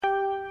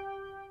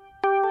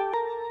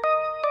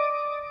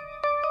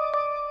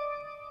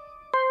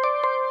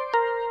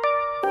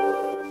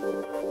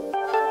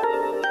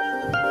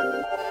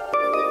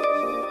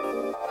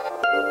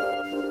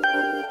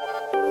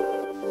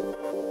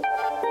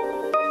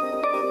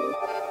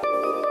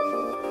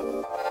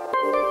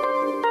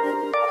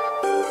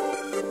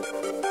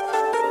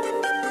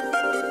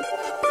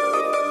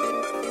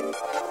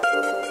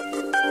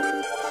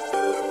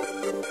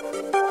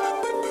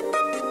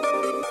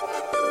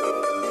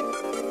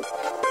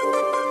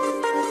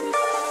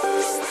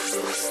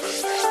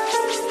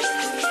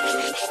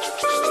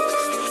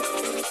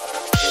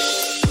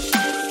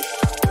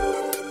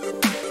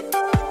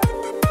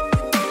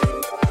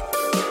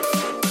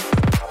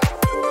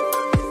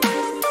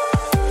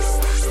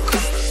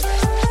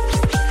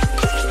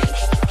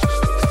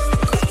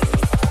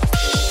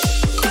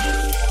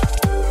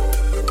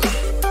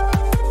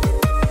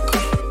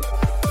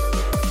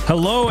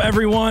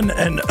everyone,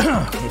 and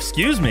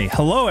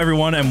hello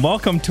everyone, and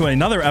welcome to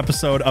another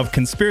episode of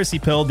Conspiracy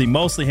Pill, the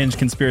mostly hinged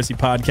conspiracy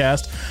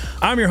podcast.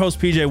 I'm your host,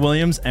 PJ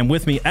Williams, and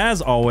with me,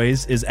 as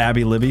always, is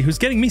Abby Libby, who's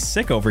getting me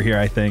sick over here,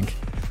 I think.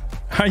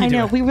 How you doing? I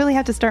know, we really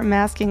have to start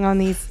masking on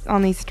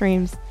these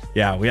streams.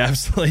 Yeah, we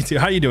absolutely do.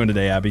 How you doing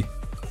today, Abby?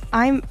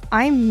 I'm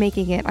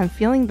making it. I'm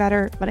feeling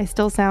better, but I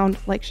still sound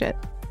like shit.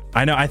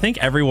 I know. I think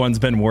everyone's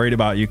been worried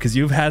about you because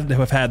you've had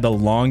the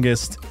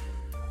longest.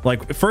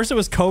 Like, first it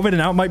was COVID, and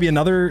now it might be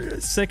another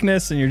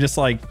sickness, and you're just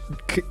like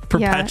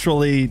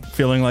perpetually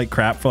feeling like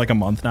crap for like a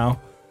month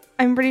now.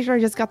 I'm pretty sure I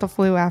just got the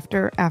flu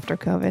after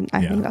COVID.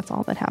 I think that's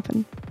all that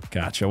happened.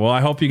 Gotcha. Well, I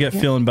hope you get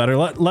feeling better.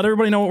 Let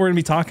everybody know what we're going to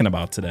be talking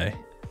about today.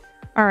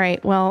 All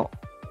right. Well,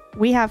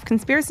 we have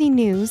conspiracy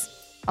news.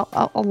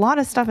 A lot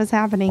of stuff is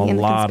happening in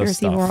the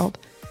conspiracy world.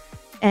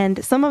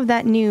 And some of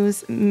that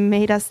news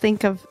made us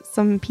think of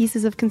some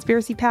pieces of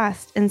conspiracy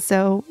past. And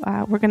so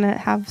we're going to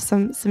have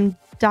some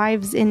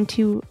dives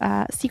into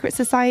secret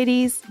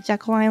societies,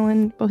 Jekyll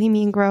Island,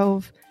 Bohemian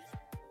Grove.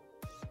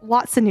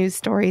 Lots of news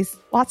stories,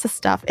 lots of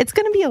stuff. It's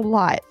going to be a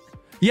lot.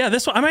 Yeah,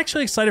 this one, I'm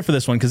actually excited for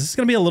this one because it's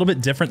going to be a little bit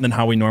different than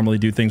how we normally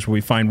do things, where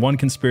we find one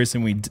conspiracy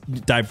and we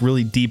dive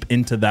really deep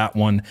into that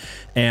one.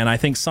 And I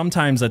think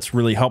sometimes that's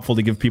really helpful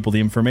to give people the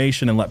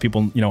information and let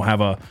people,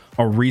 have a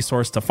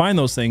resource to find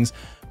those things.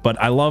 But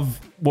I love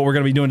what we're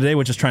going to be doing today,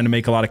 which is trying to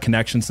make a lot of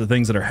connections to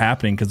things that are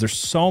happening, because there's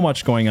so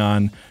much going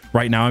on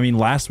right now. I mean,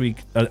 last week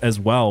as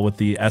well with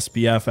the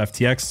SBF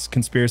FTX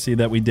conspiracy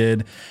that we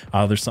did,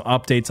 there's some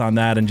updates on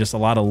that and just a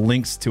lot of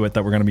links to it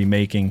that we're going to be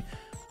making.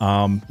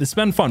 It's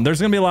been fun. There's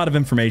going to be a lot of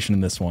information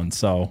in this one.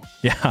 So,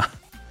 yeah.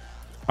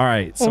 All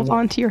right. Hold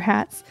on to your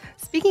hats.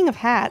 Speaking of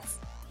hats.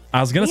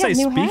 I was going to say,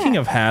 speaking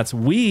of hats,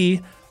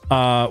 we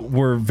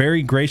were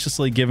very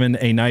graciously given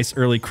a nice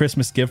early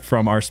Christmas gift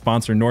from our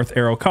sponsor, North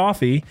Arrow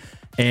Coffee.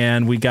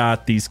 And we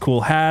got these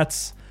cool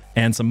hats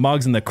and some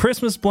mugs in the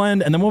Christmas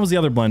blend. And then what was the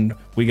other blend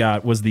we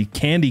got was the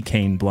candy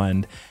cane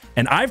blend.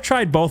 And I've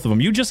tried both of them.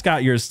 You just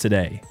got yours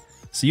today.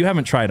 So you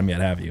haven't tried them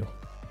yet, have you?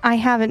 I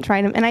haven't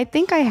tried them, and I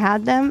think I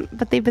had them,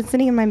 but they've been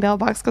sitting in my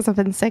mailbox because I've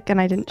been sick and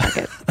I didn't check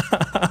it.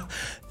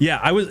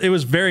 Yeah, it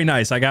was very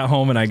nice. I got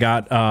home and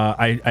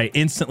I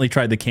instantly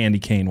tried the candy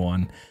cane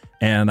one,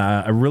 and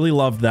I really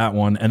loved that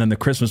one. And then the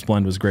Christmas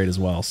blend was great as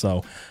well.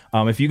 So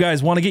if you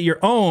guys want to get your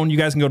own, you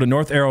guys can go to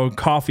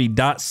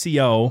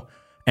northarrowcoffee.co,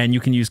 and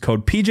you can use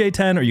code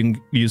PJ10 or you can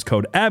use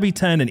code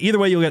Abby10, and either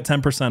way you'll get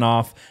 10%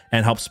 off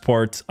and help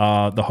support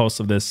the hosts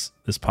of this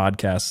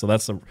podcast. So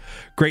that's a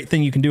great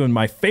thing you can do. And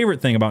my favorite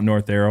thing about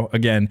North Arrow,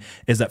 again,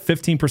 is that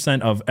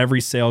 15% of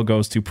every sale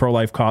goes to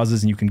pro-life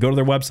causes, and you can go to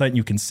their website and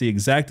you can see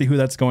exactly who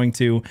that's going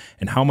to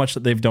and how much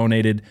that they've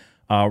donated.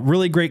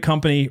 Really great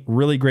company,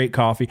 really great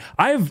coffee.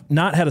 I've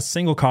not had a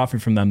single coffee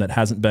from them that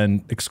hasn't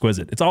been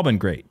exquisite. It's all been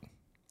great.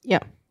 Yeah.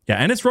 Yeah,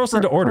 and it's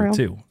roasted to order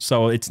too.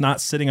 So it's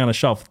not sitting on a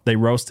shelf. They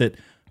roast it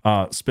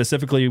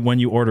specifically when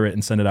you order it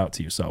and send it out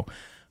to you. So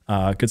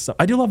good stuff.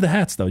 I do love the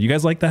hats though. You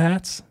guys like the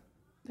hats?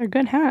 They're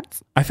good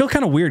hats. I feel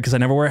kind of weird because I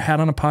never wear a hat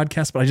on a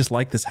podcast, but I just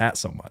like this hat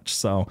so much.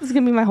 So this is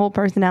gonna be my whole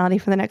personality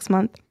for the next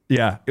month.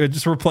 Yeah, it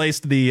just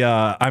replaced the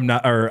I'm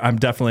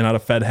definitely not a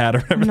Fed hat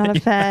or whatever. I'm not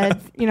a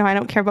Fed. I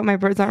don't care about my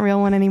birds aren't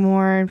real one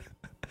anymore.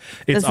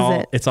 It's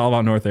all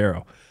about North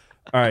Arrow.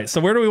 All right,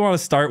 so where do we want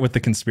to start with the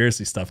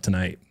conspiracy stuff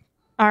tonight?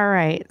 All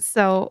right,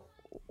 so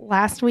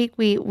last week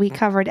we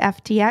covered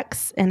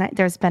FTX, and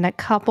there's been a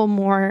couple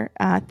more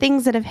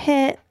things that have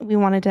hit. We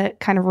wanted to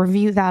kind of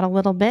review that a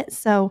little bit.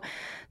 So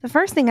the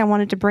first thing I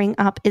wanted to bring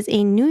up is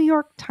a New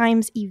York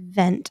Times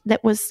event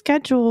that was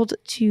scheduled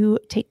to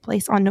take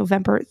place on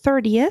November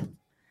 30th.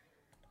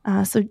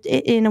 So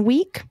in a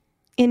week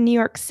in New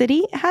York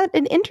City, had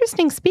an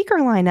interesting speaker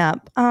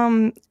lineup.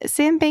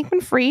 Sam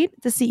Bankman-Fried,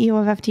 the CEO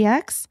of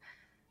FTX,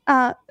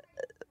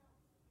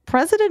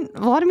 President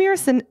Vladimir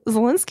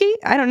Zelensky.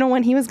 I don't know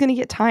when he was going to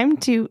get time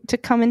to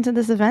come into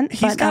this event.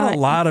 He's got a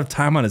lot of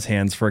time on his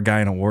hands for a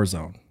guy in a war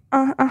zone.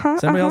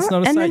 Does anybody else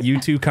notice that?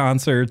 U2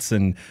 concerts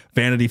and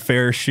Vanity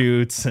Fair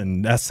shoots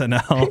and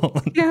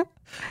SNL.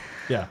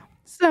 Yeah.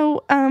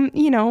 So,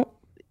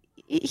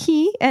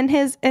 he and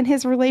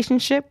his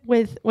relationship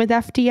with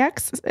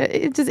FTX,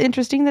 it's just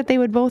interesting that they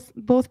would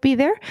both be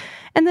there.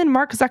 And then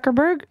Mark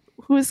Zuckerberg,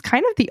 who is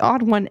kind of the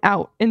odd one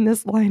out in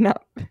this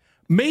lineup.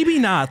 Maybe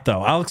not,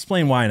 though. I'll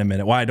explain why in a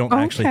minute, why I don't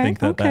actually think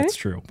that's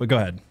true. But go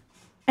ahead.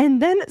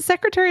 And then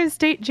Secretary of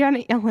State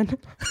Janet Yellen.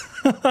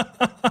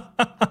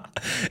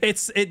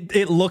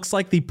 It looks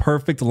like the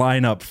perfect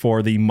lineup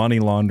for the money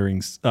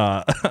laundering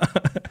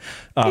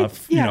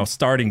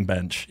starting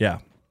bench. Yeah.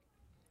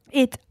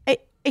 It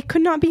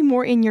could not be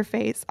more in your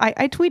face.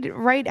 I tweeted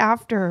right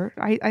after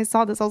I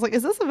saw this. I was like,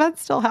 is this event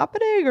still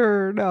happening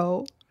or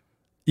no?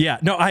 Yeah,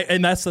 no,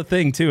 and that's the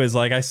thing too, is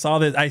like I saw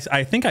that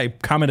I think I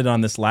commented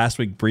on this last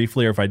week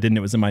briefly, or if I didn't,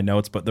 it was in my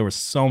notes, but there were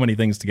so many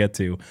things to get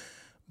to.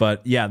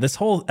 But yeah, this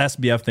whole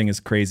SBF thing is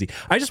crazy.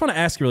 I just want to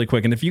ask you really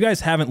quick, and if you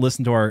guys haven't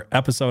listened to our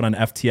episode on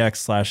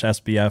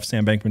FTX/SBF,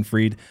 Sam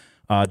Bankman-Fried,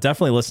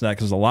 definitely listen to that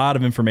because there's a lot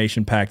of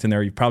information packed in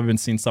there. You've probably been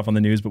seeing stuff on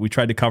the news, but we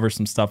tried to cover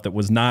some stuff that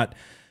was not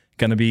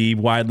going to be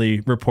widely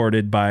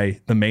reported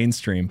by the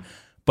mainstream.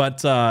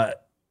 But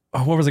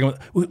what was I going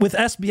with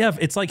SBF?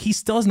 It's like he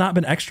still has not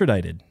been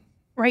extradited.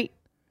 Right.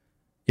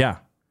 Yeah.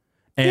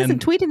 He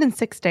hasn't tweeted in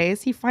 6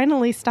 days. He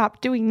finally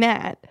stopped doing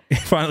that. He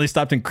finally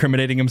stopped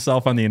incriminating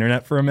himself on the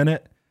internet for a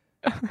minute.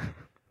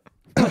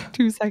 Like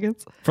 2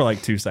 seconds. For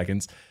like 2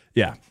 seconds.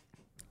 Yeah.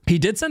 He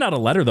did send out a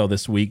letter, though,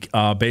 this week,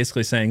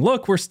 basically saying,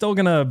 look, we're still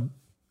going to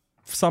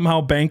somehow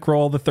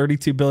bankroll the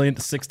 $32 billion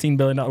to $16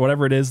 billion,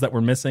 whatever it is that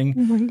we're missing.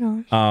 Oh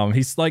my gosh.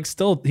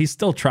 He's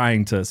still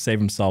trying to save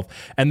himself.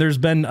 And there's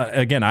been,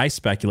 again, I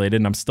speculated,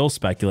 and I'm still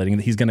speculating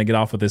that he's going to get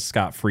off with this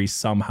scot-free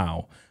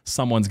somehow.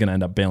 Someone's going to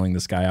end up bailing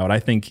this guy out. I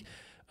think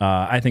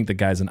the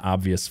guy's an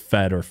obvious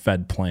Fed or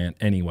Fed plant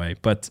anyway.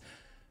 But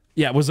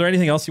yeah, was there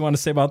anything else you want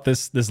to say about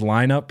this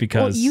lineup?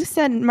 Because you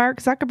said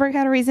Mark Zuckerberg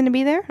had a reason to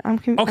be there. I'm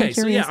curious.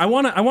 So yeah, I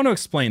want to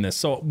explain this.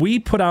 So we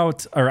put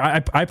out, or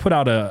I put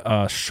out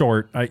a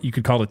short. You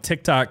could call it a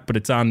TikTok, but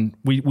it's on.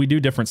 We do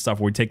different stuff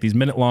where we take these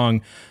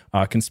minute-long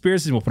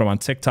conspiracies. We'll put them on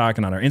TikTok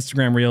and on our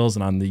Instagram Reels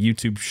and on the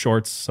YouTube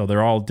Shorts. So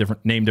they're all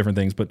different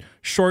things, but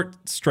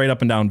short, straight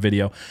up and down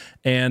video.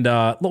 And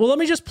let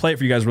me just play it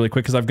for you guys really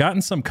quick because I've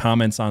gotten some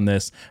comments on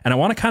this, and I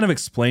want to kind of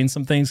explain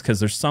some things because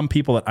there's some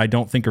people that I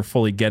don't think are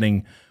fully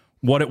getting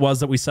what it was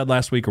that we said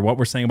last week or what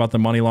we're saying about the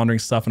money laundering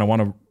stuff. And I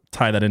want to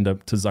tie that into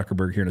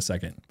Zuckerberg here in a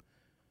second.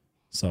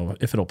 So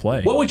if it'll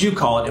play. What would you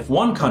call it if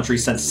one country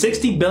sent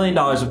 $60 billion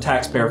of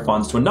taxpayer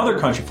funds to another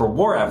country for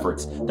war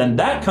efforts, then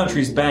that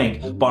country's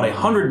bank bought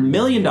 $100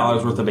 million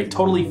worth of a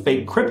totally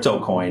fake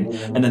crypto coin,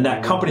 and then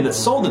that company that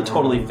sold the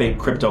totally fake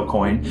crypto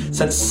coin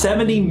sent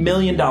 $70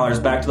 million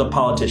back to the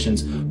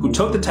politicians who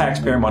took the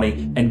taxpayer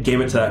money and gave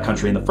it to that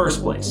country in the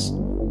first place?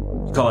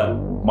 You call it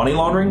money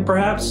laundering,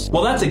 perhaps?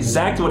 Well, that's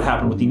exactly what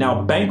happened with the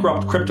now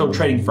bankrupt crypto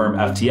trading firm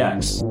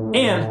FTX.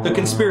 And the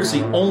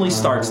conspiracy only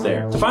starts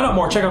there. To find out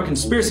more, check out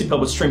Conspiracy Pill,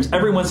 which streams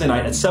every Wednesday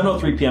night at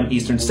 7:03 p.m.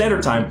 Eastern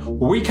Standard Time,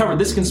 where we cover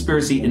this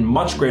conspiracy in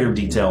much greater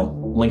detail.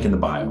 Link in the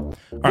bio.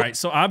 All right,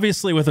 so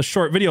obviously with a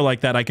short video like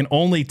that, I can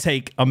only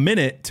take a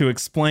minute to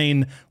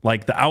explain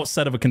like the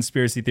outset of a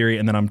conspiracy theory,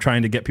 and then I'm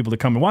trying to get people to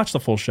come and watch the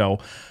full show,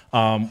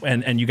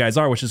 and you guys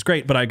are, which is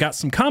great. But I got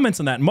some comments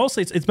on that, and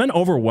mostly it's been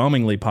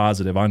overwhelmingly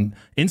positive. On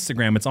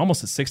Instagram, it's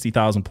almost at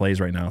 60,000 plays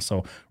right now,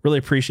 so really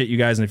appreciate you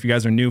guys. And if you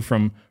guys are new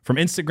from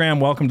Instagram,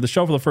 welcome to the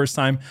show for the first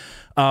time.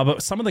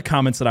 But some of the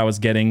comments that I was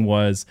getting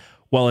was,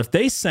 well, if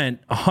they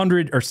sent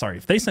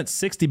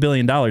 $60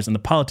 billion and the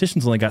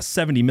politicians only got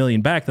 70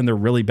 million back, then they're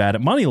really bad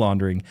at money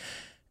laundering.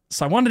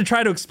 So I wanted to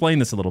try to explain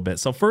this a little bit.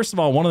 So first of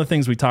all, one of the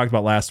things we talked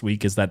about last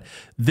week is that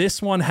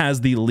this one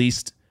has the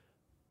least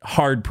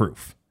hard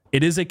proof.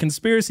 It is a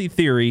conspiracy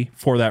theory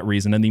for that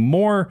reason. And the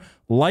more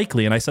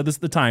likely, and I said this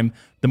at the time,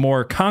 the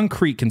more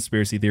concrete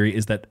conspiracy theory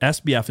is that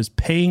SBF is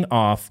paying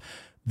off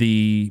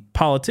the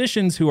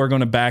politicians who are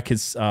going to back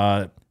his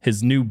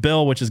new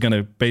bill, which is going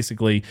to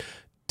basically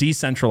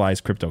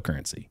decentralized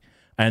cryptocurrency.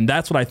 And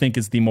that's what I think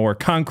is the more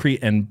concrete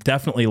and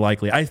definitely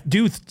likely. I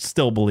do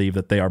still believe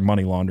that they are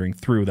money laundering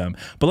through them.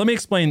 But let me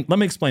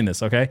explain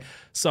this, okay?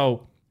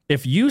 So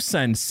if you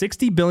send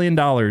 $60 billion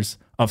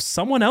of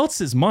someone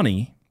else's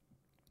money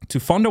to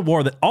fund a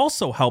war that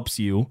also helps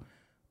you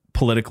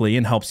politically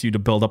and helps you to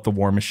build up the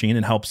war machine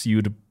and helps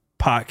you to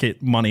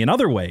pocket money in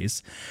other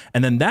ways,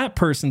 and then that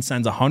person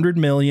sends $100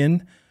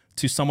 million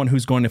to someone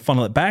who's going to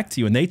funnel it back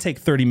to you, and they take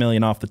 30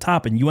 million off the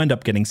top, and you end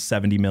up getting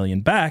 70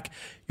 million back,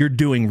 you're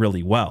doing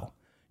really well.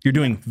 You're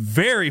doing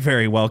very,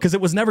 very well because it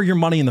was never your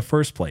money in the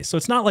first place. So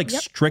it's not like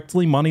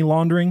strictly money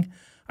laundering.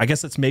 I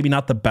guess it's maybe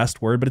not the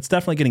best word, but it's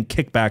definitely getting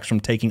kickbacks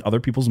from taking other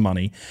people's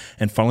money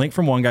and funneling it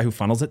from one guy who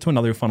funnels it to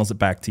another who funnels it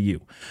back to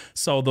you.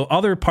 So the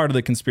other part of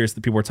the conspiracy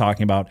that people were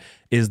talking about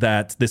is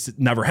that this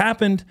never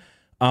happened,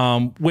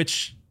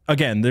 which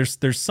again, there's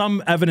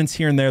some evidence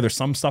here and there. There's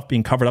some stuff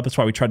being covered up. That's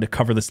why we tried to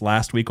cover this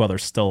last week while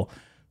there's still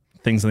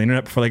things on the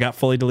internet before they got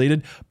fully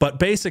deleted. But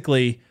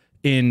basically,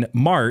 in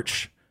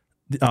March,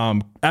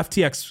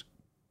 FTX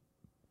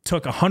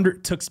took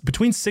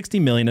between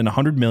 $60 million and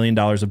 $100 million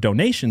of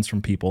donations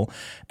from people,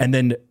 and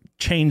then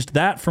changed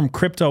that from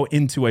crypto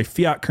into a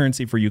fiat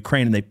currency for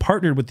Ukraine, and they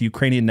partnered with the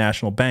Ukrainian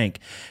National Bank.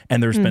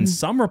 And there's been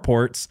some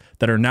reports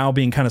that are now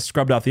being kind of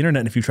scrubbed off the internet,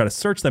 and if you try to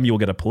search them, you will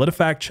get a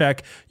PolitiFact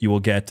check, you will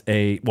get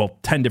 10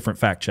 different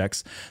fact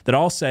checks that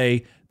all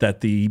say that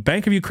the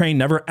Bank of Ukraine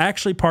never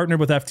actually partnered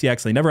with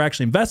FTX. They never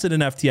actually invested in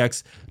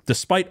FTX,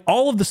 despite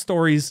all of the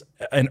stories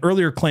and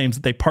earlier claims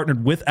that they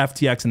partnered with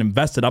FTX and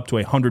invested up to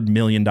 $100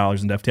 million into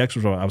FTX, which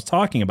is what I was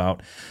talking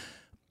about.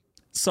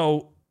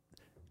 So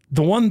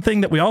the one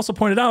thing that we also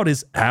pointed out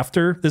is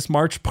after this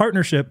March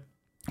partnership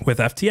with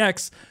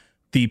FTX,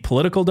 the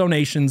political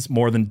donations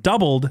more than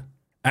doubled,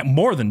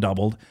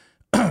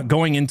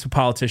 going into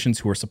politicians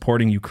who are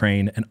supporting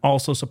Ukraine and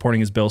also supporting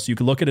his bill. So you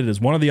could look at it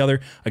as one or the other.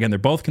 Again, they're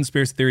both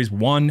conspiracy theories.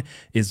 One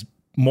is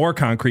more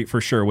concrete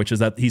for sure, which is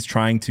that he's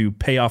trying to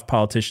pay off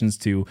politicians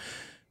to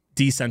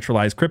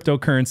decentralize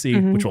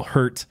cryptocurrency, which will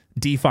hurt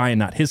DeFi and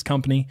not his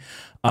company.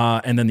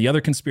 And then the other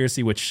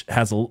conspiracy, which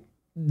has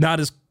not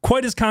as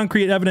quite as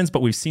concrete evidence,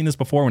 but we've seen this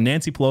before when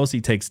Nancy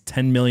Pelosi takes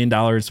 $10 million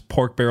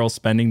pork barrel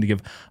spending to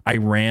give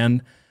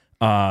Iran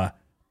a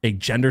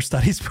gender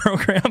studies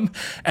program.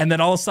 And then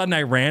all of a sudden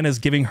Iran is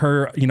giving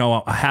her, a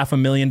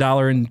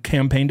 $500,000 in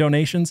campaign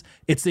donations.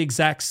 It's the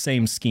exact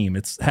same scheme.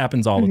 It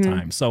happens all the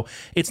time. So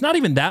it's not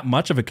even that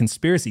much of a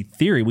conspiracy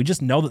theory. We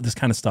just know that this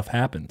kind of stuff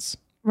happens.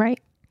 Right.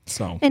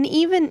 So, and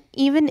even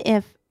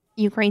if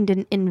Ukraine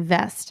didn't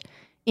invest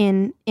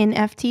in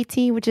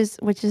FTT, which is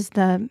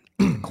the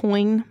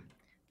coin,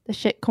 the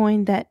shit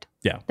coin that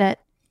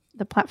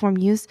the platform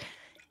used,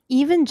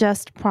 even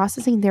just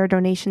processing their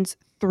donations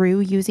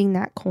through using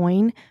that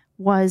coin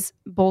was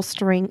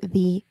bolstering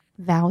the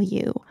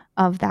value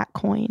of that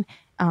coin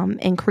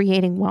and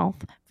creating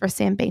wealth for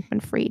Sam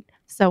Bankman-Fried.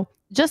 So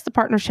just the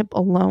partnership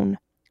alone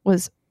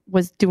was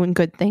doing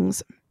good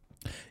things.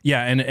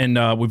 Yeah,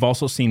 and we've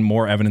also seen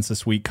more evidence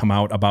this week come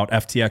out about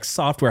FTX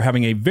software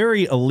having a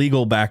very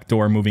illegal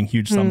backdoor moving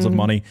huge sums of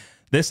money.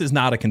 This is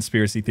not a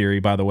conspiracy theory,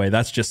 by the way.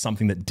 That's just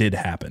something that did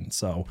happen.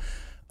 So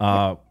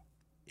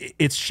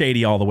it's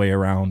shady all the way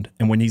around.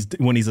 And when he's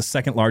the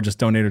second largest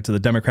donator to the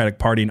Democratic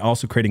Party and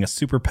also creating a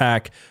super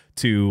PAC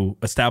to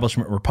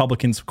establishment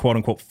Republicans, quote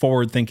unquote,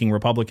 forward thinking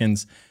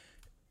Republicans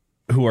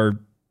who are,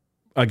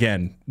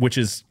 again, which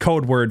is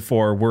code word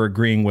for we're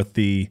agreeing with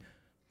the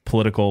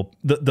political,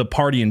 the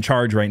party in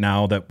charge right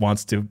now that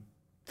wants to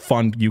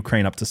fund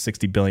Ukraine up to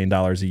 $60 billion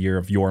a year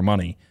of your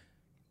money.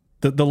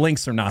 The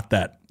links are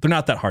they're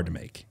not that hard to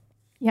make.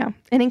 Yeah.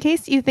 And in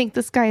case you think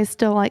this guy is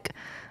still like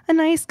a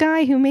nice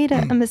guy who made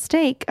a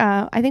mistake,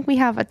 I think we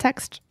have a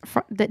text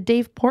that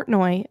Dave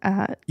Portnoy.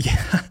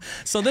 Yeah.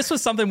 So this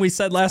was something we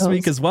said last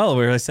week as well,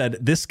 where I said,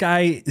 this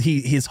guy,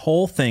 his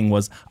whole thing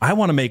was, I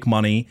want to make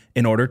money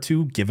in order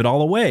to give it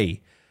all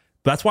away.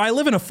 That's why I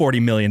live in a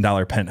 $40 million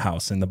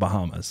penthouse in the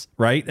Bahamas,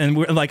 right?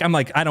 And I'm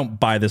like, I don't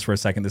buy this for a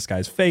second. This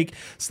guy's fake.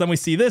 So then we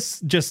see this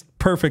just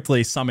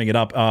perfectly summing it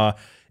up.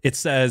 It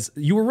says,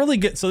 you were really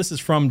good. So this is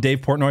from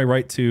Dave Portnoy,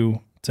 right, to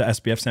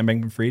SBF, Sam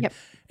Bankman-Fried. Yep.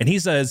 And he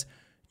says,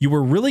 you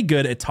were really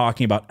good at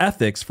talking about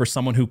ethics for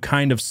someone who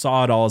kind of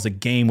saw it all as a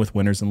game with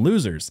winners and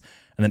losers.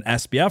 And then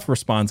SBF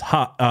responds,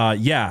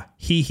 yeah,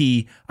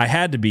 I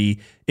had to be.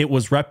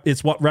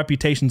 It's what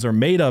reputations are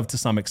made of to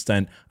some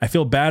extent. I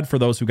feel bad for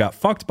those who got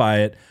fucked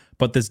by it.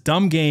 But this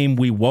dumb game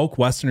we woke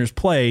Westerners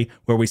play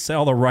where we say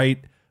all the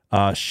right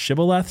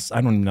shibboleths, I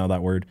don't even know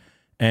that word,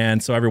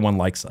 and so everyone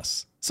likes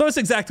us. So it's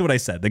exactly what I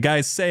said. The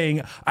guy's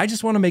saying, I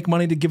just want to make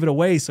money to give it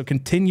away, so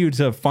continue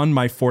to fund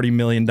my $40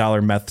 million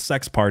meth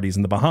sex parties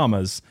in the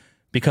Bahamas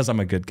because I'm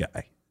a good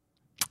guy.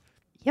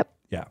 Yep.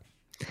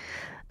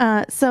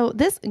 Yeah. So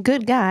this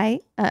good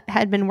guy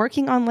had been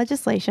working on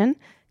legislation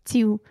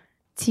to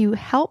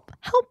help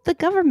the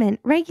government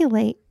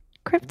regulate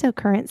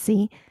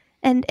cryptocurrency,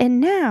 and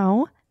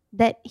now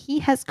that he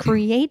has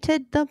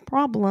created the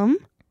problem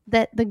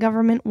that the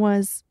government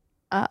was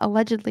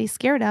allegedly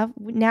scared of.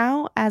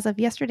 Now, as of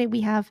yesterday,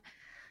 we have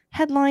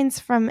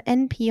headlines from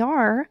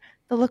NPR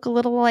that look a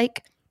little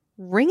like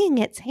wringing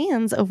its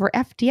hands over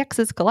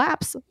FTX's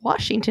collapse.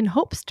 Washington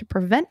hopes to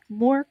prevent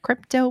more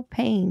crypto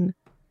pain.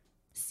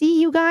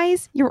 See, you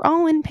guys, you're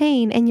all in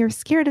pain and you're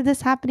scared of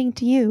this happening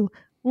to you.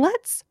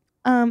 Let's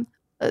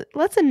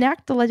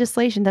enact the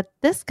legislation that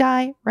this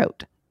guy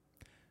wrote.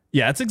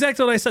 Yeah, it's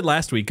exactly what I said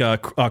last week.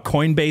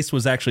 Coinbase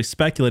was actually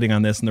speculating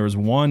on this, and there was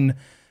one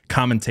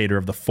commentator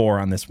of the four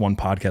on this one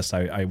podcast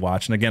I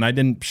watched. And again, I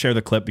didn't share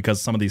the clip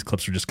because some of these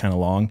clips are just kind of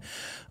long.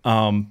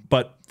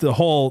 But the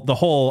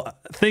whole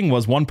thing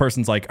was, one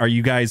person's like, are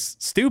you guys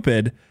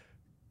stupid?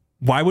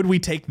 Why would we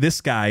take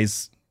this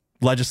guy's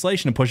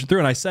legislation and push it through?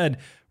 And I said,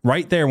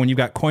 right there, when you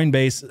got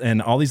Coinbase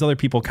and all these other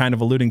people kind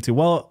of alluding to,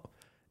 well,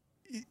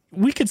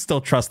 we could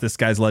still trust this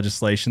guy's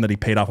legislation that he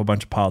paid off a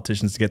bunch of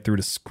politicians to get through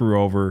to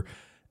screw over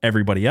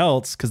everybody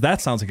else, because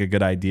that sounds like a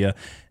good idea.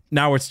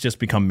 Now it's just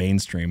become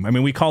mainstream. I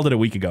mean, we called it a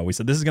week ago. We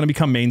said this is going to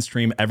become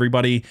mainstream.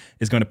 Everybody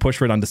is going to push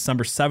for it on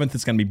December 7th.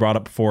 It's going to be brought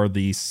up before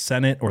the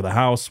Senate or the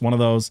House, one of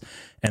those,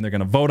 and they're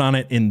going to vote on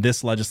it in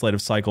this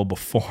legislative cycle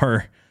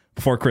before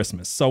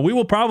Christmas. So we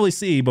will probably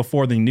see,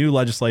 before the new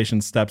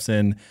legislation steps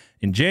in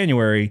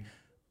January,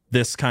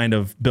 this kind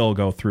of bill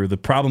go through. The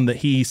problem that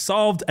he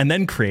solved and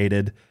then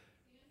created.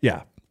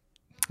 Yeah.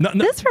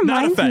 This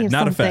reminds me of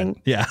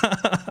something. Yeah.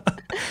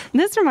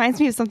 This reminds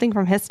me of something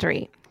from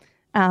history.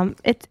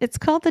 It's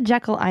called the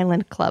Jekyll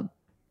Island Club.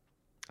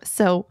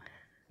 So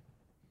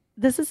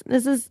this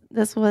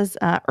was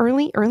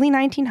early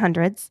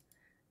 1900s.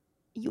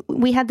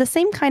 We had the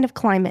same kind of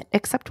climate,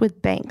 except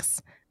with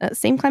banks.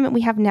 Same climate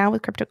we have now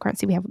with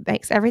cryptocurrency. We have with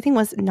banks. Everything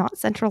was not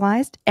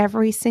centralized.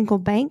 Every single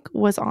bank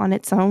was on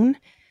its own.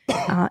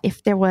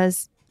 If there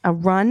was a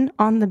run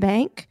on the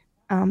bank,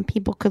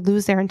 people could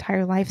lose their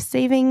entire life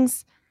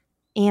savings,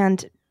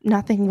 and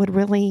nothing would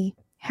really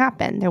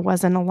happen. There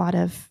wasn't a lot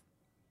of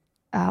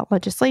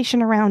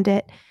legislation around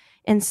it.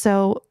 And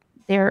so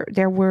there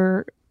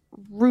were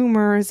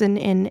rumors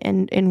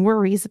and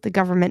worries that the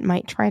government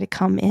might try to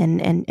come in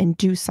and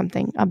do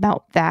something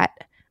about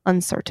that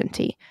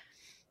uncertainty.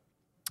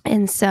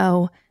 And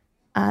so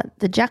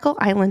the Jekyll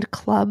Island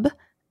Club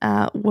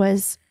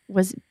was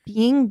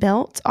being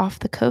built off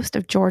the coast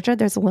of Georgia.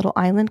 There's a little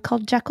island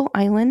called Jekyll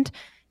Island.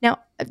 Now,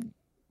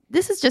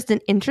 this is just an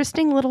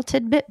interesting little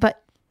tidbit,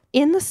 but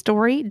in the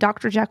story,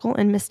 Dr. Jekyll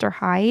and Mr.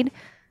 Hyde,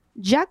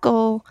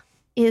 Jekyll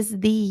is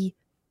the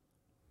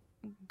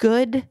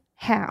good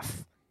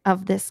half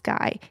of this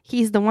guy.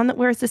 He's the one that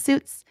wears the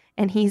suits,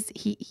 and he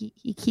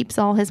keeps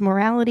all his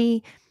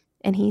morality,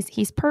 and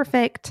he's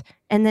perfect.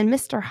 And then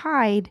Mr.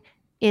 Hyde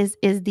is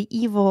the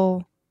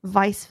evil,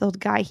 vice-filled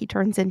guy he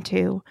turns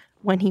into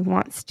when he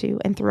wants to.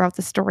 And throughout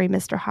the story,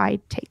 Mr.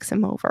 Hyde takes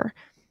him over.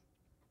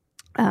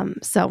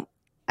 So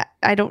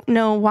I don't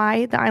know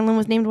why the island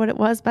was named what it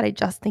was, but I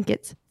just think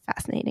it's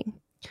fascinating.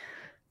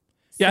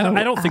 Yeah, So,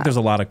 I don't think there's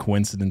a lot of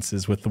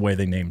coincidences with the way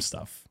they name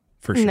stuff,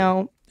 for sure.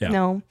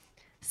 No.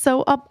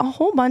 So a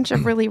whole bunch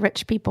of really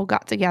rich people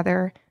got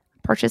together,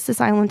 purchased this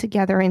island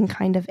together in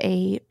kind of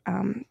a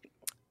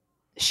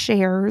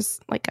shares,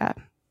 like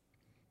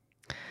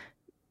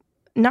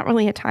not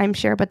really a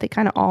timeshare, but they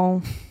kind of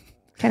all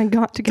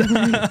got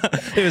together.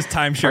 It was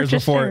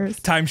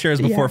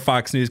timeshares before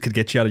Fox News could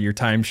get you out of your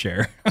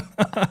timeshare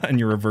and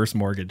your reverse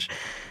mortgage.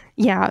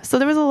 Yeah. So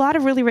there was a lot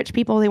of really rich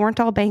people. They weren't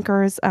all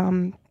bankers.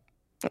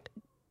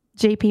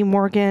 JP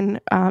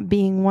Morgan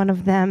being one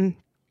of them.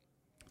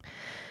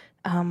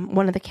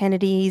 One of the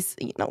Kennedys,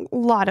 a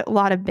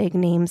lot of big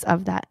names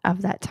of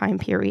that time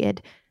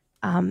period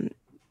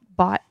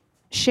bought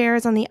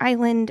shares on the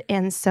island,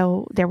 and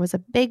so there was a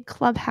big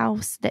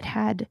clubhouse that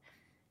had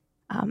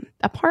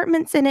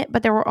apartments in it,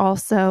 but there were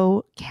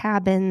also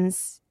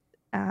cabins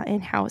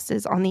and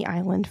houses on the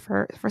island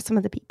for some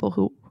of the people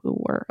who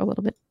were a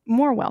little bit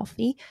more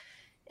wealthy,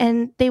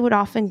 and they would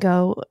often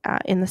go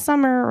in the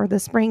summer or the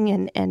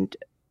spring and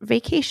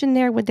vacation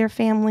there with their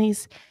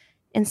families.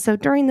 And so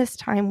during this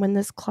time when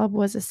this club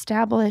was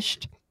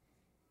established,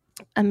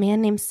 a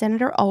man named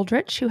Senator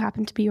Aldrich, who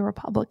happened to be a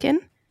Republican,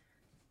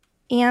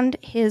 and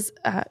his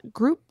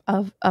group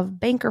of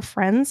banker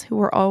friends who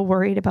were all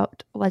worried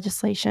about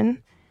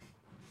legislation,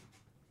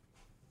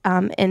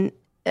 and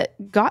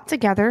got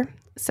together.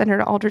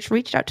 Senator Aldrich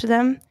reached out to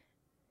them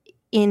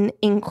in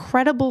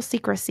incredible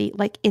secrecy,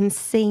 like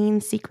insane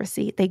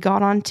secrecy. They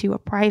got onto a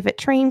private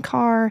train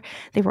car.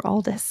 They were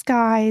all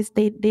disguised.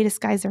 They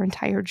disguised their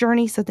entire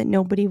journey so that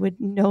nobody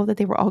would know that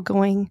they were all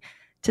going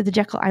to the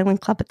Jekyll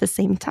Island Club at the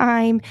same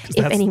time.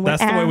 That's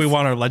the way we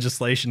want our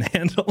legislation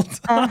handled.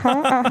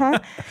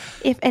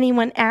 If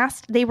anyone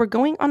asked, they were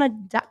going on a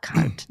duck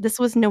hunt. This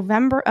was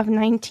November of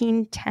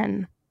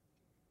 1910.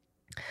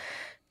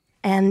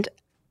 And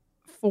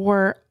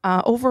for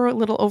a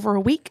little over a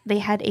week, they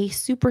had a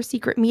super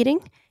secret meeting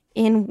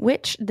in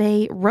which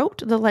they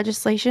wrote the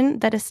legislation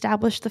that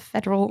established the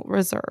Federal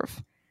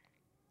Reserve.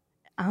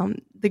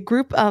 The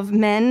group of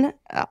men,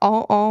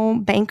 all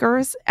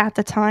bankers at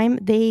the time,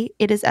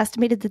 it is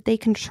estimated that they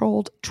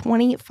controlled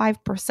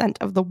 25%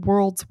 of the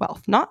world's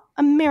wealth, not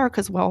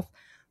America's wealth,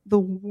 the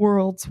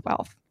world's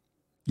wealth.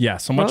 Yeah,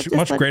 so much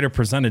greater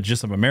percentage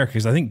just of America,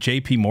 because I think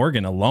JP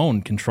Morgan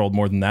alone controlled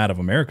more than that of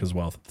America's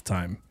wealth at the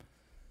time.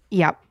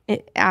 Yep,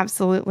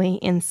 absolutely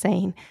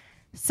insane.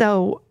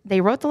 So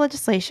they wrote the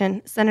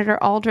legislation. Senator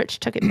Aldrich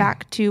took it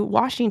back to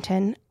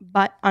Washington,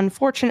 but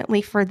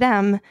unfortunately for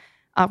them,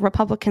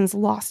 Republicans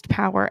lost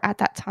power at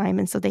that time.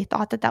 And so they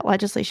thought that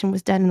legislation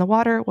was dead in the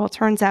water. Well, it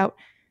turns out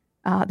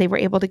they were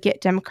able to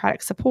get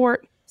Democratic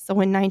support. So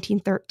in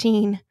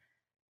 1913,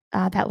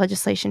 that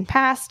legislation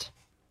passed.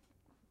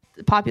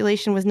 The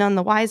population was none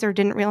the wiser,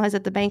 didn't realize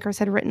that the bankers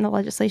had written the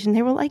legislation.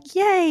 They were like,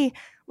 yay,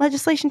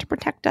 legislation to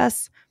protect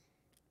us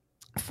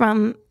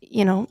from,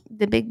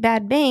 the big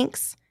bad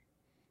banks.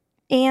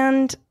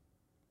 And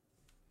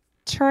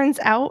turns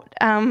out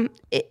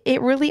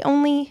it really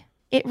only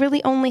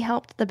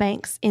helped the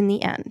banks in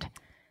the end.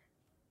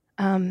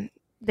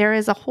 There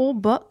is a whole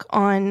book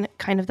on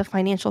kind of the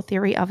financial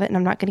theory of it, and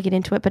I'm not going to get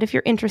into it, but if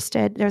you're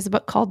interested, there's a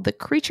book called The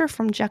Creature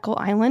from Jekyll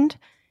Island.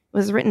 It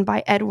was written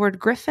by Edward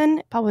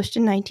Griffin, published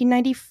in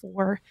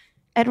 1994.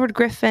 Edward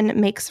Griffin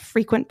makes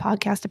frequent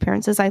podcast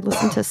appearances. I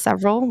listened to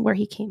several where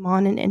he came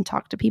on and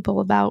talked to people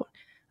about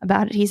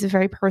it. He's a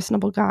very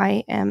personable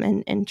guy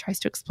and tries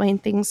to explain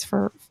things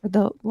for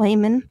the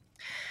layman.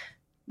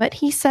 But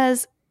he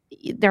says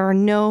there are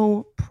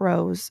no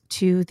pros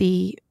to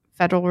the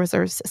Federal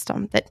Reserve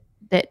System, that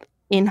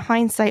in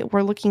hindsight,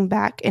 we're looking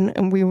back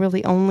and we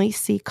really only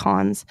see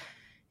cons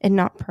and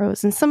not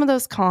pros. And some of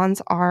those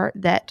cons are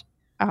that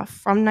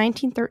from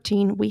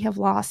 1913, we have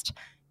lost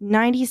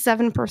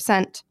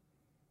 97%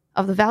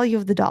 of the value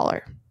of the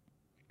dollar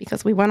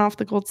because we went off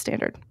the gold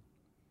standard.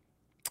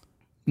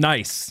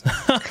 Nice.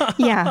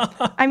 Yeah.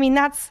 I mean,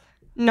 that's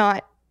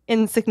not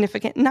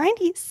insignificant.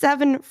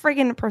 97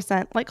 friggin'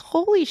 percent. Like,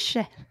 holy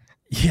shit.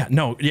 Yeah,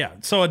 no, yeah.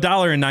 So $1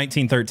 in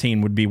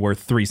 1913 would be worth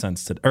 3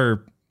 cents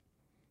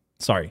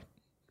sorry.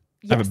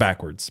 Yes. I have it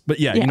backwards. But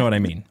yeah, you know what I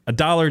mean.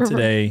 $1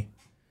 today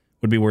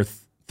would be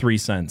worth 3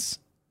 cents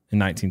in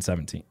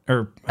 1917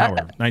 or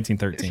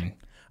 1913.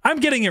 I'm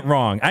getting it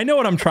wrong. I know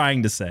what I'm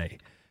trying to say.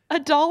 $1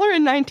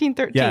 in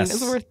 1913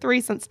 is worth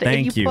 3 cents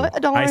today. Thank you. Put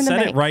 $1 I in the said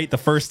bank. it right the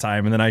first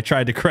time, and then I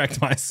tried to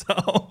correct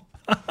myself.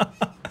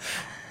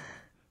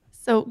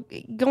 So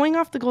going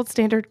off the gold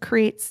standard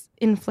creates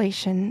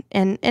inflation,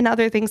 and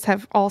other things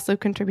have also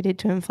contributed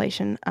to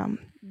inflation.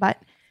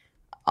 But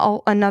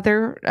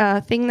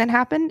another thing that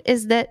happened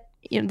is that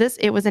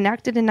it was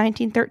enacted in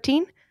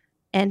 1913,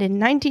 and in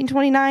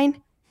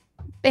 1929,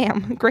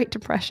 bam, Great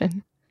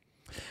Depression.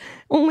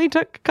 Only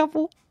took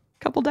a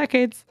couple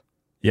decades.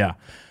 Yeah.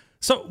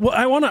 So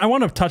I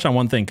want to touch on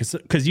one thing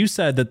because you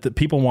said that the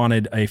people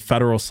wanted a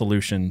federal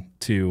solution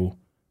to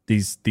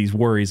these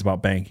worries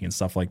about banking and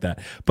stuff like that.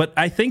 But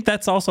I think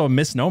that's also a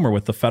misnomer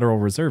with the Federal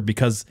Reserve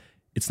because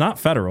it's not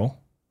federal.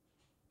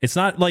 It's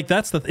not like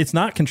it's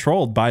not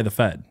controlled by the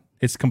Fed.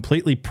 It's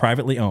completely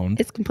privately owned.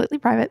 It's completely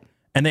private.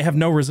 And they have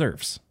no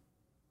reserves.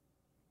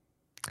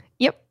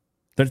 Yep.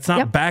 That it's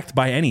not backed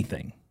by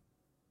anything.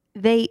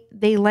 They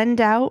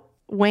lend out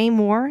way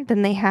more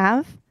than they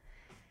have.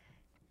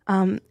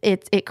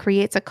 It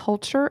creates a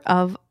culture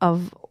of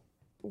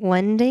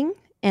lending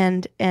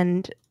and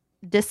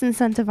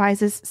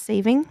disincentivizes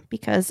saving,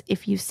 because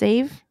if you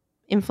save,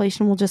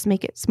 inflation will just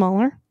make it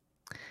smaller.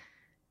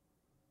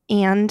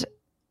 And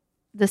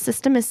the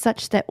system is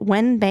such that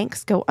when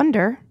banks go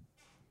under,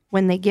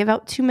 when they give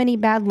out too many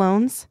bad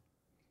loans,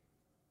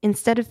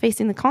 instead of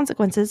facing the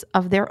consequences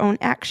of their own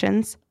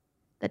actions,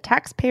 the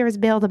taxpayers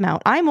bail them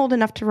out. I'm old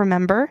enough to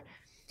remember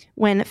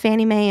when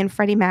Fannie Mae and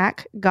Freddie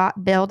Mac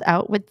got bailed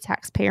out with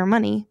taxpayer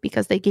money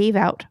because they gave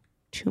out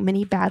too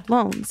many bad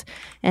loans.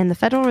 And the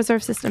Federal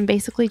Reserve System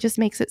basically just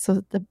makes it so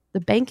that the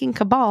banking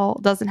cabal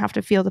doesn't have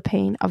to feel the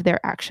pain of their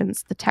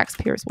actions. The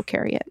taxpayers will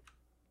carry it.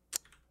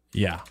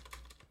 Yeah.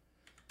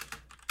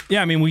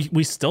 Yeah, I mean,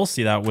 we still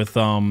see that with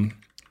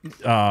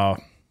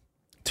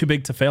too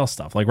big to fail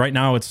stuff. Like right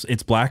now,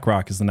 it's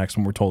BlackRock is the next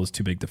one we're told is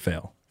too big to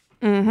fail.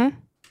 Mm-hmm.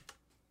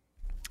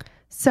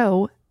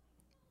 So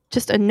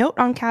just a note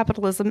on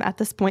capitalism at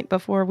this point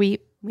before we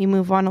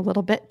move on a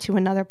little bit to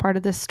another part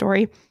of this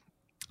story.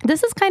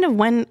 This is kind of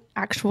when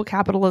actual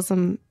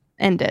capitalism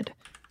ended.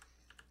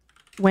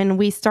 When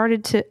we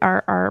started to,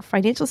 our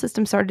financial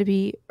system started to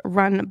be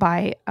run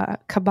by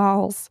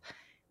cabals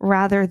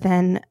rather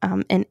than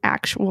an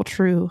actual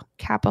true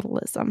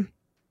capitalism.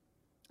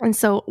 And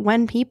so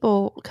when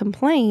people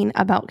complain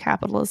about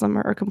capitalism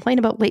or complain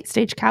about late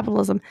stage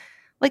capitalism,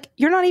 like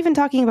you're not even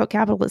talking about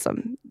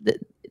capitalism.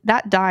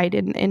 That died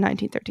in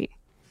 1913.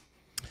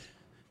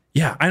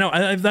 Yeah, I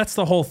know. That's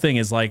the whole thing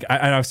is like,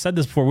 I've said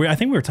this before. I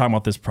think we were talking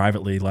about this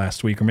privately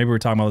last week, or maybe we were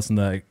talking about this in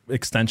the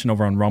extension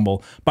over on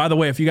Rumble. By the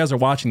way, if you guys are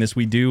watching this,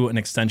 we do an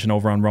extension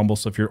over on Rumble.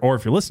 So if you're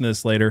listening to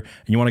this later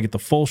and you want to get the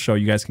full show,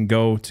 you guys can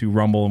go to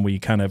Rumble and we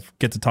kind of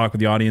get to talk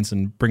with the audience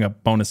and bring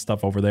up bonus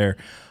stuff over there.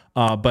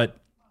 But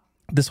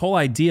this whole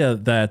idea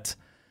that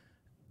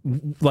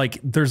like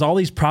there's all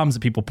these problems that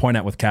people point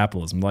out with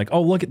capitalism. Like,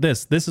 oh, look at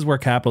this. This is where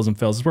capitalism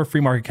fails. This is where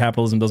free market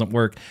capitalism doesn't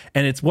work.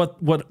 And it's what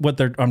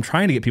I'm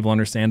trying to get people to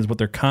understand is what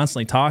they're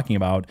constantly talking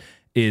about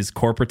is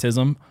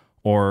corporatism,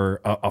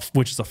 or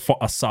which is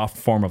a soft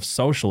form of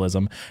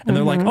socialism. And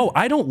they're like, oh,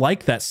 I don't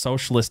like that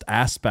socialist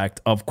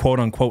aspect of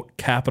quote unquote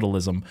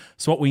capitalism.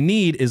 So what we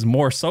need is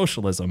more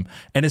socialism.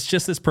 And it's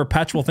just this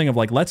perpetual thing of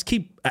like, let's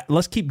keep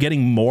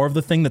getting more of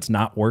the thing that's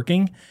not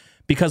working.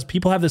 Because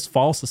people have this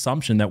false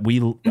assumption that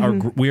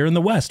we're in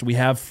the West. We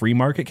have free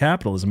market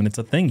capitalism, and it's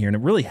a thing here. And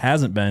it really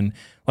hasn't been,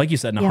 like you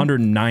said, in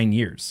 109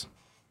 years.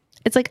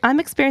 It's like, I'm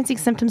experiencing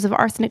symptoms of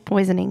arsenic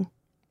poisoning.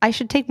 I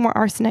should take more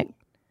arsenic.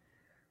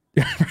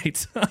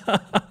 Right.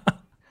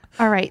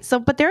 All right. So,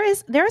 but there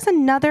is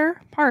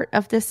another part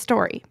of this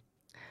story.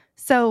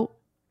 So,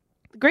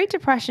 the Great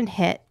Depression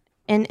hit,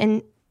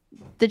 and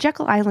the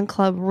Jekyll Island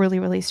Club really,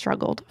 really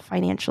struggled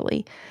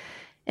financially.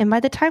 And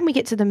by the time we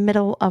get to the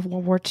middle of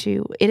World War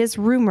II, it is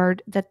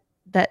rumored that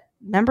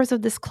members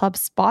of this club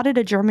spotted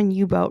a German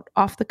U-boat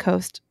off the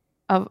coast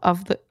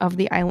of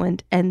the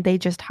island, and they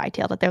just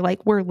hightailed it. They're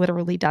like, we're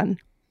literally done.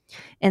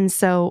 And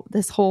so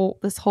this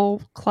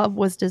whole club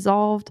was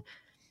dissolved.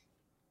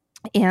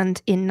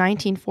 And in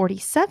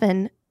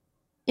 1947,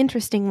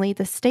 interestingly,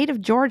 the state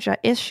of Georgia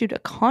issued a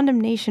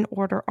condemnation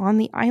order on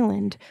the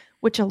island,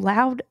 which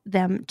allowed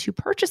them to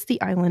purchase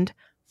the island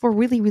for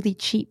really, really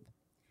cheap.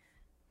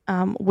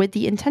 With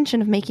the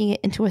intention of making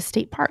it into a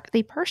state park.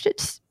 They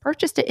purchased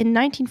it in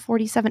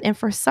 1947, and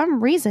for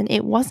some reason,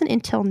 it wasn't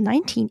until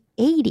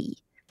 1980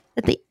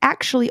 that they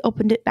actually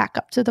opened it back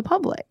up to the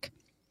public.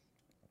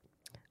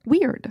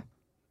 Weird.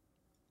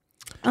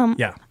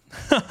 Yeah.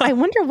 I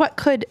wonder what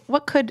could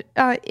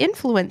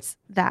influence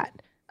that.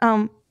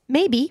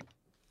 Maybe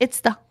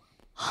it's the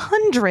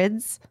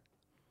hundreds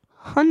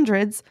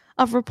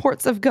of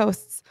reports of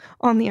ghosts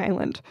on the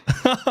island.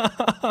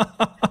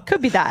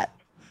 Could be that.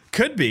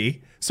 Could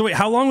be. So wait,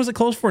 how long was it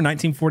closed for?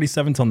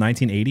 1947 till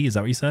 1980? Is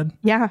that what you said?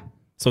 Yeah.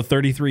 So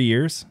 33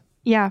 years?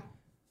 Yeah.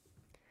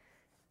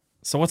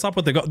 So what's up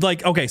with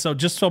okay, so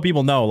just so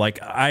people know, like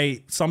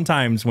I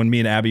sometimes when me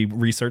and Abby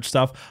research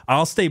stuff,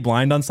 I'll stay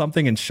blind on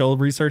something and she'll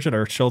research it,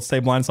 or she'll stay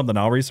blind on something and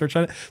I'll research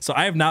it. So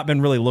I have not been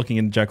really looking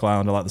into Jekyll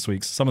Island a lot this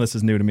week. So some of this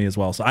is new to me as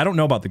well. So I don't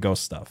know about the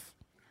ghost stuff.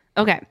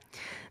 Okay.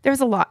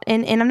 There's a lot.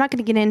 And I'm not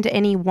going to get into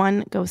any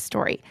one ghost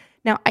story.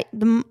 Now,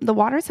 the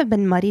waters have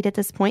been muddied at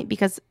this point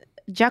because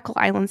Jekyll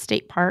Island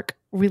State Park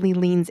really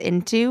leans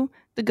into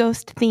the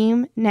ghost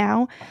theme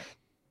now.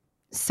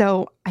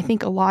 So I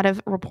think a lot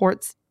of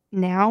reports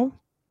now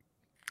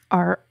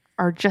are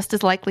just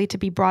as likely to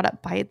be brought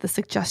up by the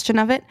suggestion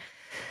of it.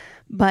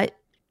 But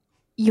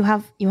you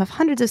have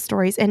hundreds of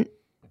stories, and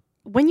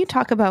when you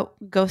talk about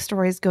ghost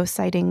stories, ghost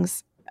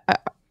sightings,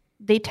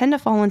 they tend to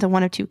fall into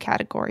one of two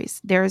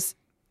categories. There's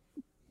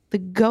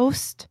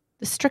the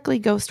strictly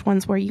ghost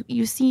ones where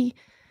you see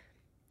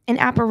an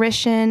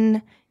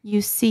apparition,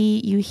 you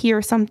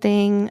hear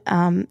something.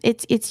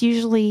 It's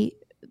usually,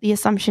 the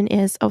assumption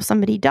is, oh,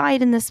 somebody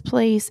died in this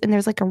place and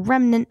there's like a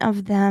remnant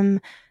of them.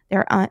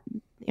 They're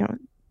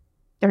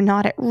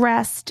not at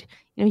rest.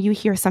 You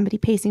hear somebody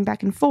pacing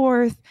back and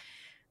forth.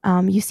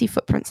 You see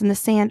footprints in the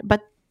sand,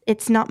 but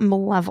it's not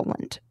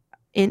malevolent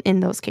in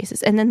those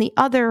cases. And then the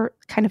other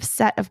kind of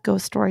set of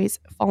ghost stories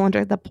fall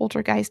under the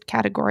poltergeist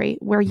category,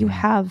 where you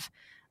have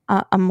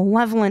a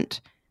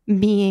malevolent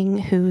being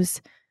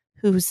who's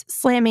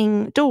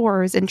slamming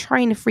doors and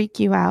trying to freak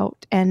you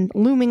out and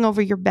looming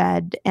over your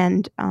bed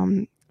and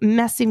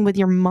messing with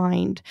your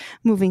mind,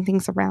 moving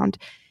things around.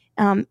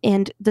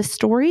 And the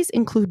stories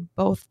include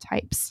both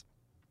types.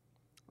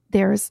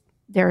 There's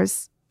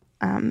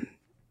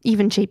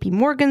even JP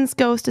Morgan's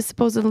ghost is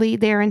supposedly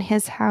there in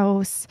his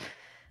house.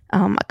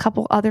 A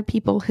couple other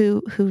people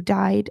who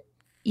died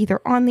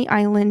either on the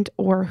island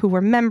or who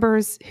were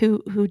members who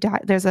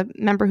died. There's a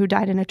member who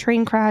died in a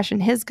train crash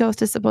and his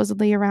ghost is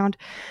supposedly around.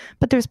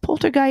 But there's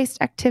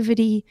poltergeist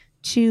activity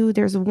too.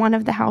 There's one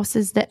of the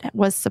houses that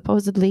was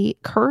supposedly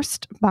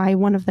cursed by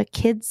one of the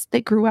kids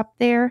that grew up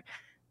there.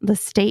 The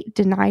state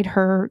denied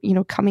her,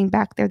 coming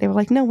back there. They were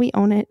like, no, we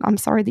own it. I'm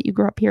sorry that you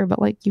grew up here,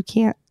 but like, you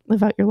can't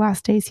live out your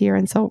last days here.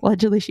 And so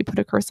allegedly she put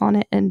a curse on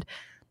it, and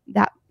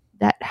that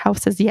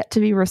house has yet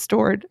to be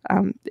restored.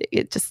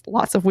 It just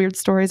lots of weird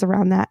stories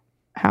around that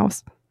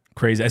house.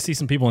 Crazy. I see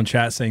some people in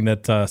chat saying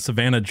that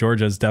Savannah,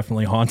 Georgia is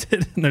definitely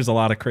haunted. And there's a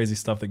lot of crazy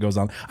stuff that goes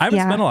on. I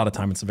haven't spent a lot of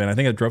time in Savannah. I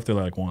think I drove through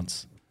there like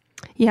once.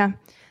 Yeah.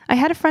 I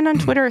had a friend on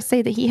Twitter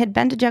say that he had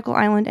been to Jekyll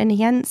Island and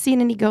he hadn't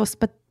seen any ghosts,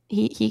 but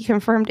he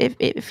confirmed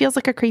it feels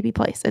like a creepy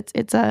place.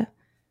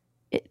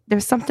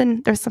 There's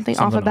something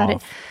off about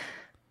it.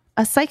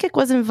 A psychic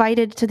was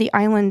invited to the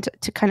island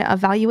to kind of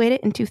evaluate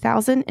it in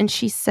 2000, and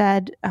she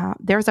said,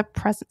 there's a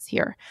presence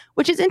here,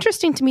 which is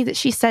interesting to me that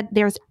she said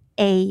there's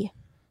a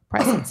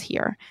presence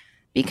here,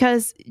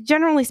 because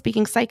generally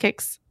speaking,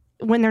 psychics,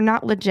 when they're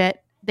not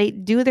legit, they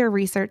do their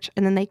research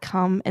and then they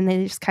come and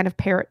they just kind of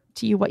parrot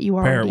to you what you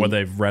already parrot what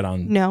they've read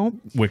on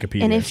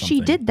Wikipedia. And if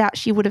she did that,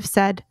 she would have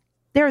said,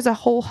 there's a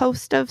whole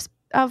host of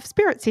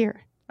spirits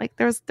here. Like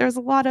there's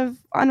a lot of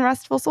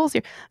unrestful souls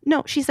here.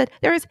 No, she said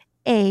there is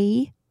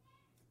a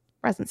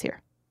presence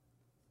here.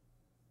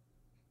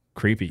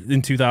 Creepy.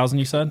 In 2000,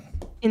 you said?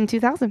 In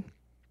 2000.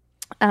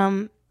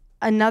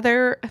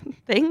 Another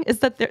thing is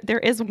that there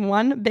is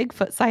one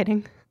Bigfoot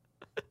sighting.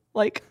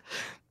 Like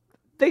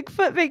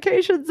Bigfoot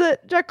vacations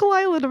at Jekyll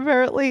Island,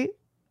 apparently.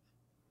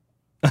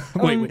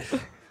 Wait.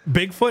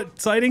 Bigfoot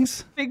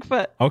sightings?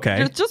 Bigfoot.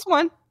 Okay. Just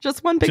one Bigfoot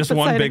Just one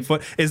sighting.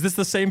 Bigfoot. Is this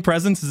the same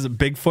presence as a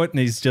Bigfoot? And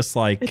he's just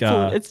like...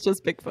 It's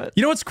just Bigfoot.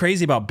 You know what's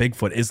crazy about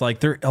Bigfoot is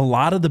like a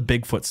lot of the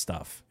Bigfoot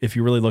stuff, if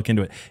you really look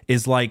into it,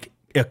 is like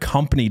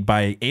accompanied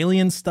by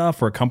alien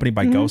stuff or accompanied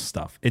by ghost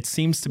stuff. It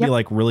seems to be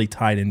like really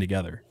tied in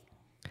together.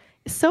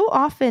 So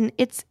often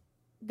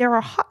there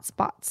are hot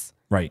spots.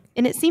 Right.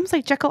 And it seems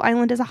like Jekyll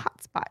Island is a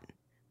hot spot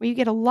where you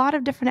get a lot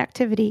of different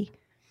activity.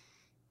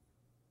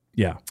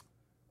 Yeah.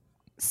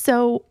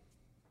 So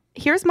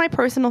here's my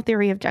personal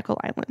theory of Jekyll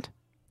Island.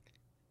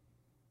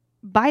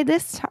 By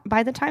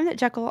the time that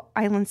Jekyll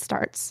Island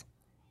starts,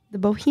 the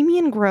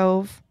Bohemian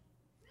Grove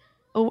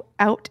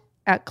out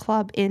at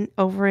club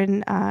over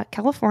in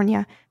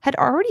California had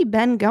already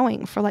been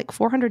going for like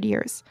 400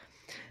 years.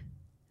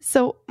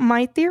 So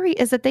my theory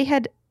is that they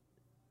had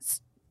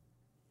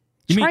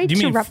you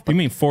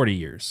mean 40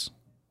 years,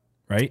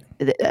 right?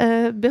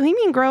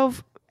 Bohemian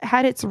Grove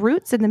had its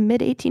roots in the mid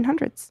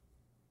 1800s.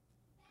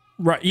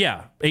 Right. Yeah.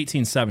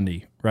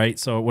 1870. Right.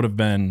 So it would have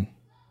been,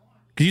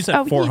 because you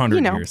said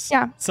 400 years.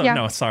 Yeah. So yeah.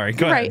 no, sorry.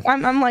 Go ahead.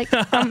 Right. I'm like,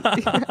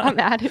 I'm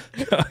at it.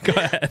 Go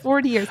ahead.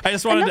 40 years. I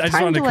just wanted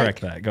to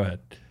correct that. Go ahead.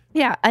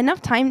 Yeah.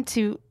 Enough time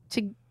to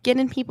get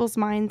in people's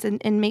minds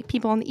and make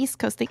people on the East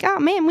Coast think, oh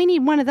man, we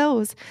need one of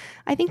those.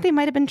 I think they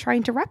might have been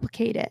trying to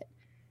replicate it.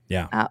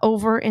 Yeah.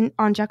 Over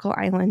on Jekyll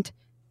Island.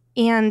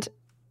 And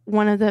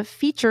one of the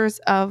features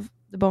of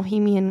the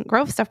Bohemian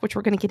Grove stuff, which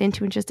we're going to get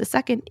into in just a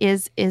second,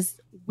 is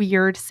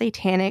weird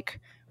satanic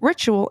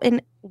ritual.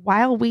 And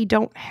while we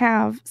don't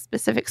have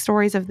specific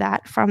stories of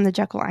that from the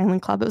Jekyll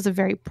Island Club, it was a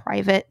very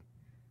private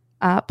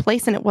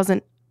place and it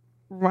wasn't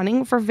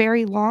running for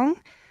very long.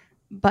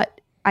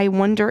 But I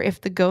wonder if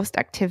the ghost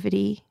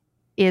activity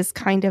is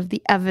kind of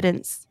the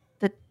evidence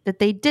that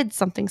they did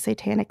something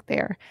satanic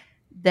there,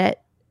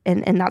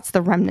 and that's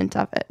the remnant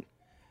of it.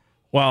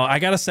 Well, I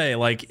got to say,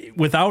 like,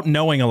 without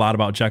knowing a lot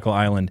about Jekyll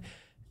Island,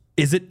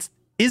 is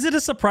Is it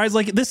a surprise?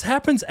 Like, this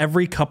happens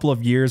every couple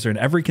of years, or in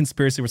every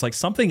conspiracy where it's like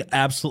something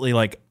absolutely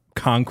like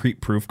concrete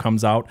proof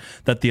comes out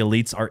that the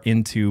elites are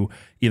into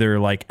either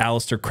like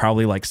Aleister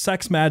Crowley, like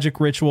sex magic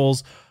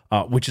rituals,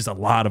 which is a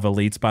lot of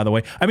elites, by the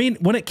way. I mean,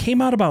 when it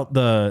came out about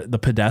the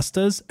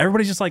Podestas,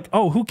 everybody's just like,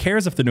 oh, who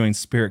cares if they're doing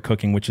spirit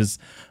cooking, which is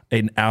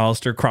an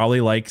Aleister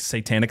Crowley like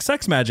satanic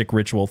sex magic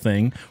ritual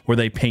thing where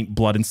they paint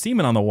blood and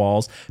semen on the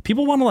walls.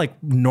 People want to like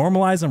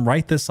normalize and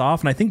write this off.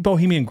 And I think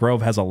Bohemian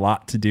Grove has a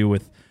lot to do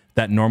with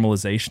that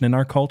normalization in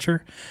our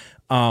culture.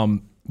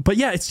 But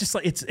yeah, it's just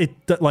like,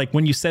 like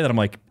when you say that, I'm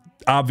like,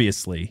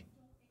 obviously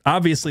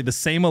the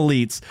same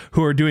elites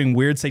who are doing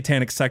weird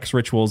satanic sex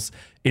rituals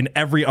in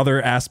every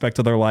other aspect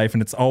of their life,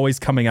 and it's always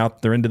coming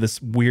out they're into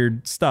this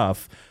weird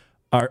stuff,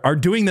 are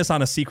doing this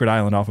on a secret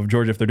island off of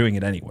Georgia if they're doing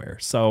it anywhere.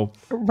 So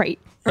right.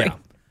 Yeah.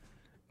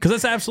 Because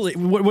that's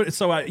absolutely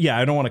so.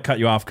 I don't want to cut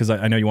you off because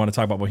I know you want to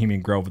talk about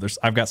Bohemian Grove, but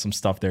I've got some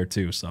stuff there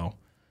too. So,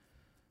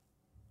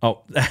 I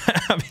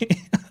mean,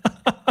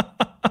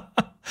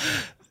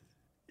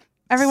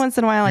 every once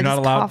in a while, you're not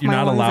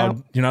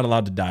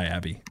allowed to die,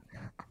 Abby.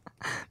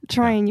 I'm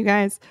trying, you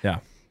guys. Yeah.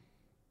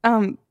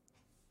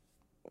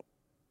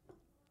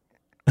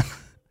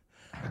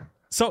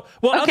 So,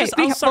 well, okay,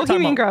 I'll start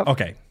Bohemian Grove.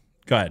 Okay,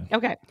 go ahead.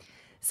 Okay.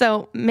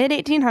 So mid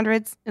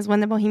 1800s is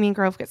when the Bohemian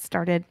Grove gets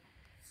started.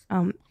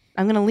 I'm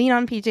going to lean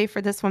on PJ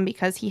for this one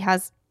because he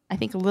has, I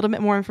think, a little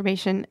bit more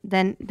information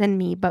than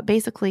me. But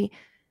basically,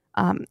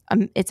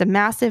 it's a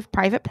massive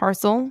private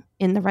parcel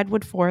in the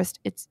Redwood Forest.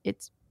 It's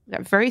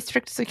got very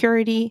strict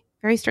security,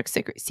 very strict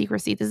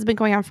secrecy. This has been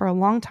going on for a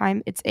long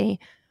time. It's a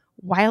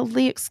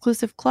wildly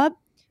exclusive club,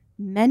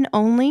 men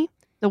only.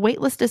 The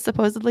wait list is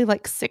supposedly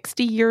like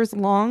 60 years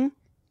long.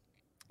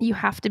 You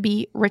have to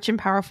be rich and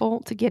powerful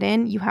to get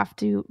in. You have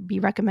to be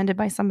recommended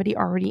by somebody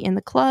already in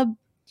the club.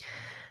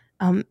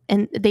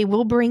 And they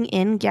will bring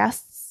in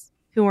guests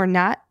who are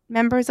not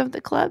members of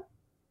the club.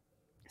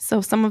 So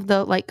some of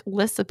the like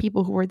lists of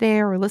people who were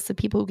there or lists of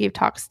people who gave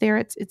talks there,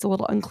 it's a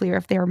little unclear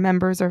if they're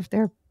members or if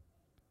they're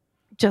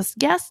just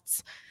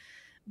guests.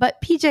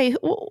 But PJ,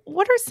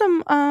 what are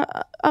some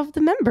of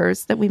the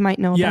members that we might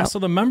know about? Yeah, so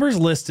the members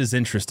list is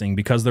interesting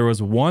because there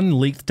was one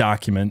leaked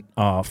document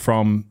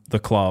from the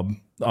club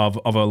of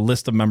a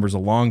list of members a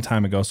long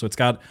time ago. So it's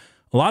got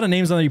a lot of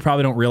names on there you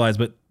probably don't realize,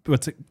 but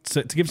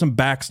to give some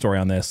backstory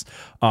on this,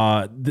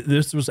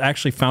 this was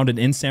actually founded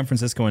in San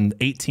Francisco in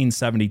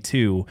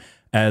 1872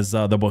 as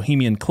the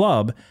Bohemian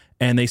Club,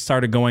 and they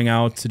started going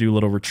out to do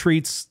little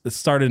retreats. It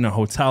started in a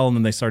hotel, and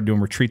then they started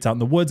doing retreats out in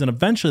the woods, and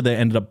eventually they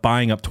ended up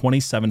buying up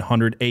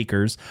 2,700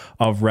 acres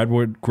of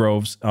redwood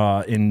groves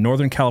in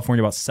Northern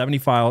California, about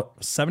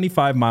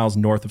 75 miles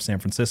north of San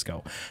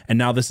Francisco. And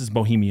now this is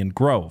Bohemian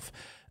Grove.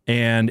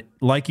 And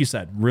like you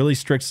said, really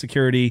strict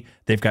security.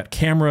 They've got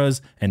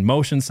cameras and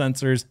motion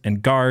sensors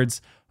and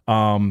guards.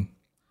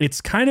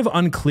 It's kind of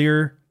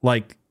unclear.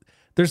 Like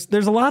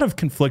there's a lot of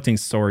conflicting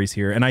stories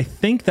here. And I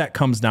think that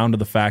comes down to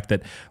the fact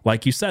that,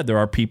 like you said, there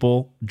are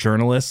people,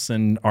 journalists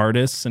and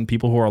artists and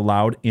people who are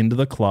allowed into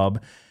the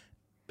club,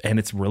 and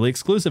it's really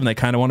exclusive and they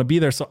kind of want to be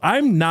there. So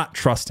I'm not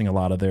trusting a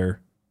lot of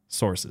their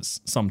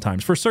sources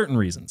sometimes for certain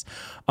reasons.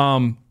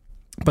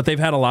 But they've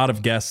had a lot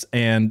of guests,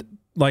 and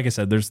like I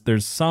said,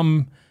 there's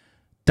some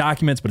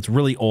documents, but it's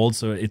really old,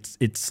 so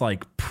it's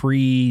like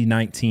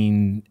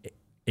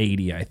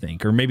pre-1980, I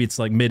think, or maybe it's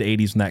like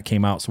mid-80s when that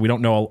came out. So we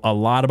don't know a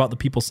lot about the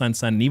people since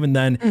then, and even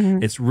then,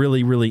 it's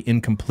really, really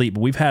incomplete. But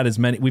we've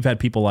had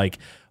people like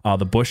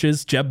the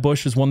Bushes. Jeb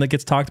Bush is one that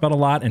gets talked about a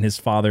lot, and his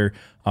father,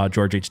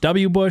 George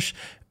H.W. Bush.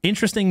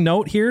 Interesting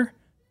note here: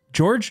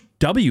 George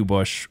W.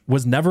 Bush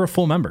was never a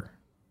full member.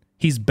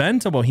 He's been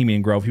to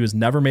Bohemian Grove. He was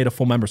never made a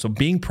full member. So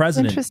being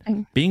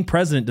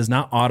president does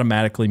not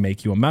automatically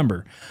make you a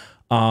member.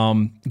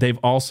 They've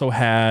also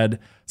had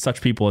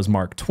such people as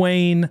Mark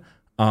Twain.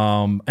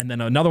 And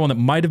then another one that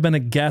might have been a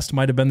guest,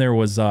 might have been there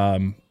was,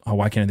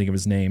 why can't I think of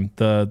his name?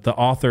 The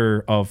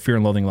author of Fear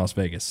and Loathing in Las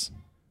Vegas.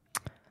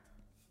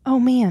 Oh,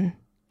 man.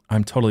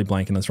 I'm totally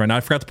blanking this right now.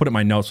 I forgot to put it in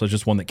my notes, so it's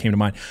just one that came to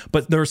mind.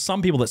 But there are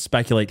some people that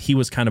speculate he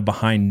was kind of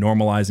behind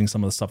normalizing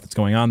some of the stuff that's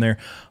going on there.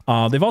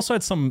 They've also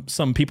had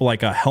some people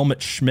like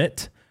Helmut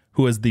Schmidt,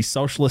 who is the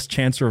socialist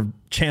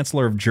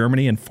chancellor of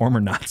Germany and former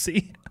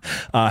Nazi.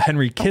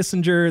 Henry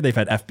Kissinger. They've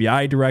had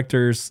FBI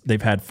directors.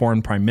 They've had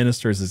foreign prime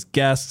ministers as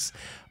guests.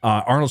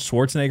 Arnold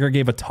Schwarzenegger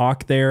gave a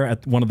talk there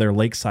at one of their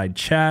lakeside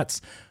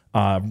chats.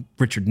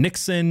 Richard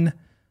Nixon.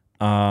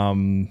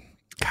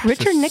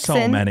 Richard Nixon,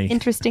 so many.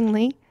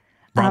 Interestingly,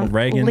 Ronald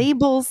Reagan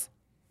labels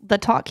the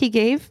talk he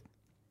gave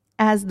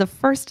as the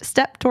first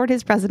step toward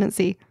his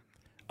presidency.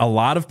 A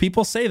lot of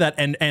people say that.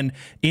 And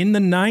in the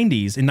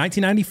 90s, in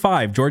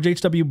 1995, George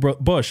H.W.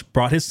 Bush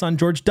brought his son,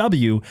 George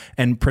W.,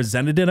 and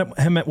presented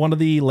him at one of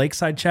the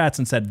lakeside chats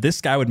and said,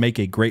 this guy would make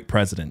a great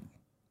president.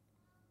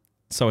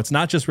 So it's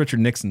not just Richard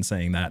Nixon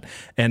saying that.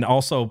 And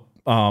also,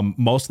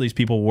 most of these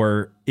people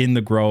were in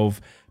the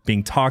Grove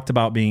being talked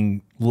about,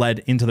 being led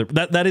into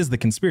that is the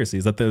conspiracy,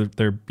 is that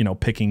they're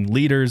picking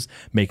leaders,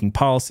 making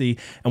policy.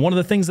 And one of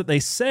the things that they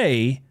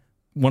say,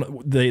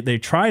 they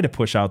try to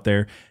push out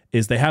there,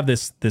 is they have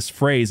this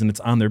phrase, and it's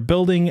on their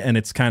building, and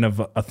it's kind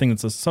of a thing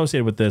that's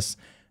associated with this,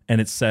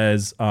 and it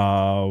says,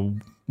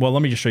 well,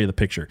 let me just show you the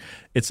picture.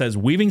 It says,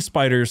 "Weaving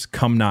spiders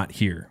come not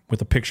here,"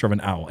 with a picture of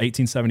an owl.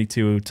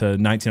 1872 to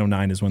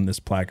 1909 is when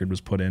this placard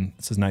was put in.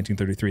 It says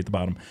 1933 at the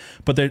bottom.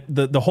 But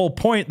the whole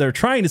point they're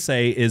trying to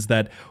say is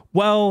that,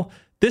 well,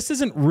 this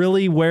isn't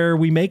really where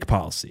we make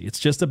policy. It's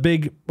just a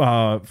big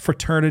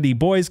fraternity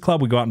boys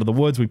club. We go out into the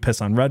woods, we piss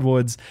on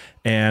redwoods,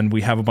 and we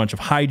have a bunch of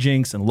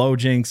hijinks and low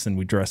jinks, and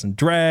we dress in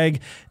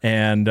drag,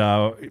 and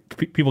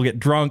people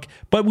get drunk.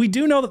 But we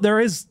do know that there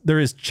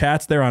is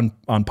chats there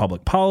on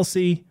public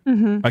policy.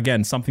 Mm-hmm.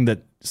 Again, something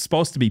that's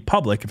supposed to be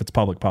public if it's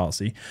public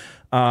policy,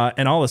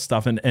 and all this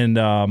stuff. And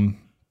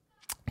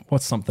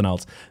what's something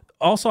else?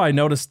 Also, I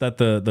noticed that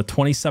the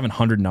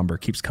 2,700 number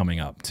keeps coming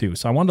up too.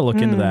 So I wanted to look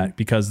into that,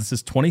 because this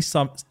is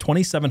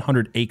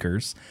 2,700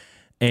 acres,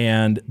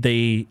 and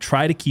they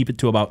try to keep it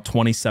to about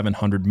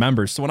 2,700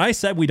 members. So when I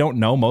said we don't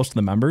know most of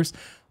the members,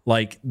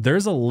 like,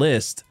 there's a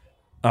list.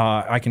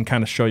 I can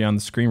kind of show you on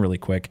the screen really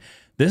quick.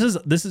 This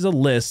is a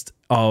list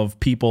of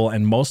people,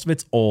 and most of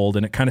it's old,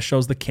 and it kind of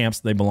shows the camps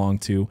they belong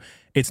to.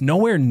 It's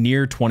nowhere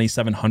near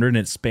 2,700, and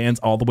it spans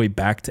all the way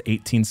back to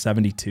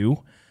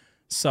 1872.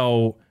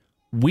 So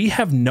we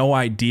have no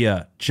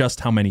idea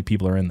just how many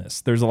people are in this.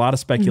 There's a lot of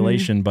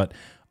speculation, but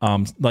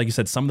like you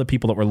said, some of the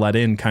people that were let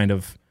in kind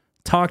of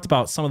talked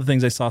about some of the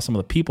things they saw, some of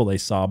the people they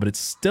saw, but it's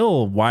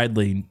still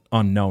widely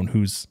unknown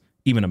who's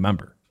even a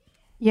member.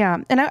 Yeah,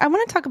 and I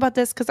want to talk about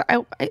this because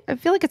I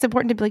feel like it's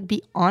important to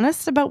be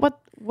honest about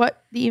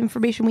what the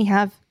information we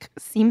have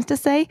seems to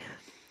say.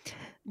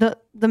 The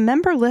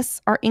member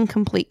lists are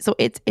incomplete, so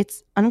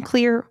it's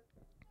unclear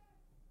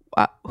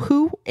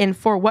who and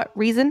for what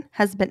reason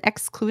has been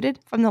excluded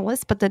from the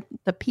list, but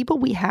the people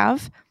we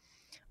have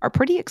are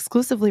pretty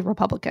exclusively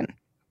Republican.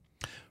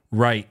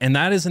 Right. And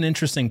that is an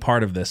interesting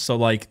part of this. So,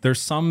 like,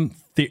 there's some,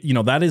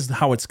 that is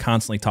how it's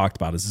constantly talked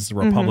about, is this is a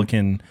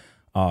Republican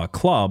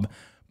club.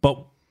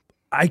 But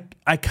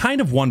I kind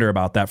of wonder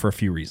about that for a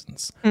few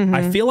reasons.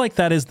 I feel like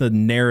that is the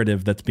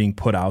narrative that's being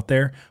put out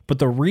there. But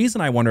the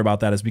reason I wonder about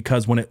that is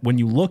because when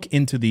you look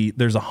into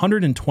there's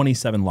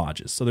 127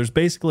 lodges. So there's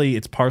basically,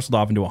 it's parceled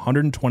off into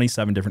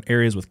 127 different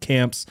areas with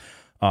camps,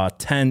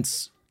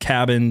 tents,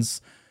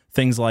 cabins,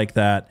 things like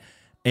that.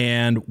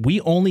 And we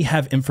only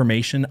have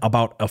information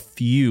about a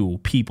few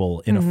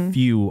people in a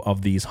few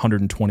of these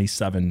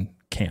 127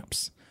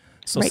 camps.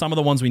 So some of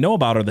the ones we know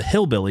about are the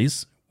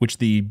hillbillies, which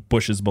the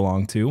Bushes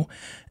belong to.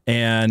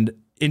 And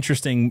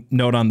interesting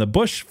note on the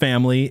Bush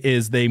family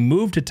is they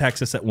moved to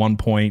Texas at one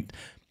point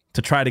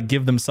to try to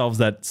give themselves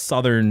that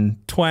Southern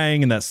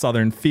twang and that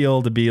Southern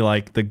feel, to be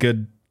like the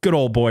good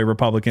old boy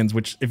Republicans,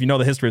 which, if you know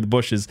the history of the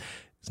Bushes,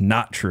 is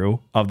not true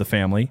of the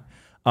family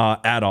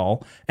at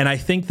all. And I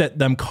think that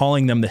them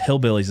calling them the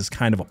hillbillies is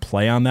kind of a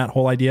play on that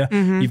whole idea.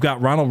 You've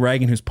got Ronald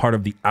Reagan, who's part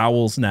of the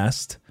Owl's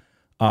Nest.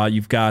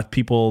 You've got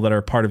people that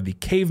are part of the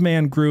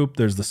Caveman group.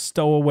 There's the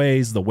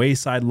Stowaways, the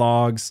Wayside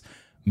Logs,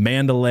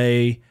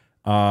 Mandalay.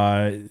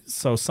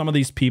 So some of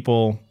these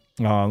people,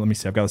 let me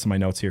see, I've got this in my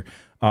notes here.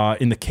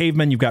 In the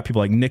Cavemen, you've got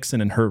people like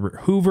Nixon and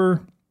Herbert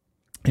Hoover.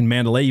 In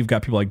Mandalay, you've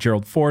got people like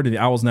Gerald Ford. In the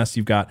Owl's Nest,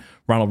 you've got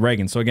Ronald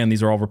Reagan. So again,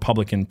 these are all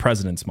Republican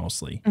presidents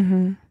mostly.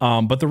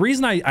 But the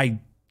reason I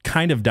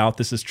kind of doubt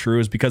this is true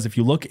is because if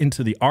you look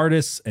into the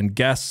artists and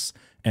guests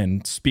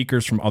and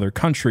speakers from other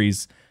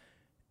countries,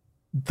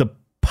 the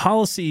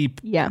policy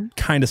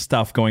kind of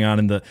stuff going on,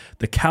 and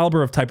the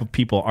caliber of type of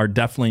people are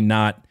definitely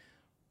not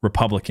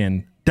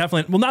Republican.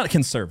 Definitely, well, not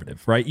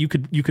conservative, right? You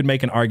could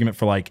make an argument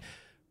for like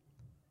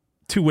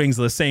two wings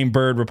of the same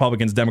bird,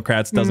 Republicans,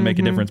 Democrats, doesn't make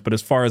a difference. But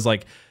as far as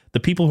like the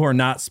people who are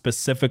not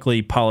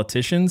specifically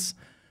politicians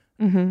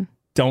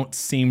don't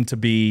seem to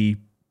be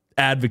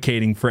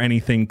advocating for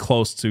anything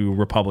close to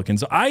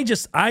Republicans. So I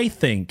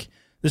think,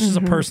 this is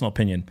a personal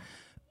opinion,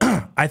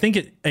 I think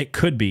it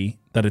could be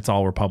that it's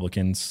all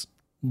Republicans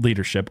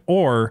leadership,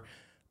 or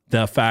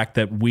the fact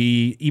that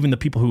even the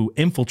people who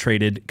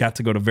infiltrated got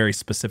to go to very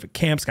specific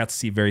camps, got to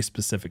see very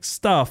specific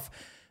stuff.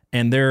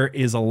 And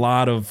there's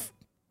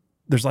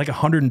like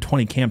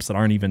 120 camps that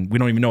we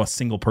don't even know a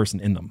single person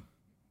in them.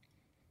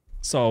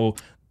 So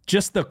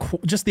just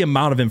the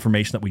amount of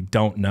information that we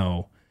don't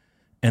know.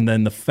 And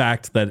then the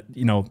fact that,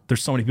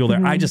 there's so many people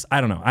there, I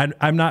don't know.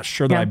 I'm not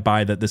sure that I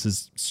buy that this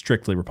is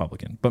strictly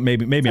Republican, but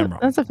maybe I'm wrong.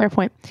 That's a fair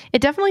point.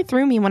 It definitely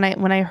threw me when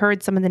I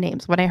heard some of the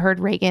names, when I heard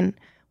Reagan,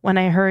 when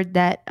I heard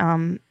that,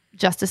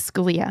 Justice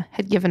Scalia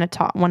had given a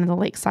talk, one of the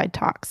Lakeside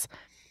talks.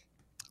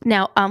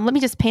 Now, let me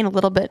just paint a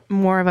little bit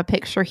more of a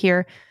picture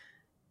here.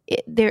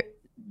 They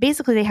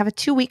have a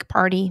 2-week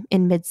party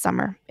in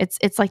midsummer.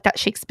 It's like that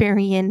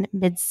Shakespearean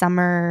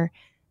midsummer,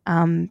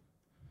 the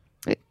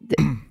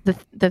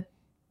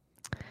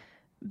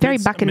very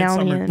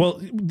bacchanalian.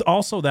 Well,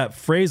 also that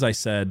phrase I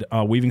said,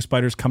 "Weaving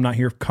spiders come not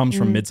here," comes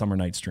from Midsummer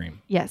Night's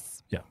Dream.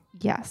 Yes. Yeah.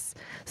 Yes.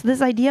 So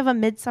this idea of a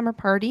midsummer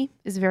party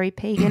is very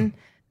pagan.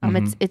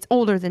 It's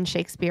older than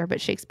Shakespeare, but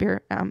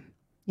Shakespeare,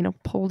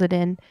 pulled it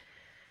in.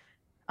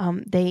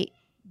 They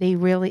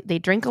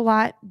drink a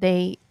lot.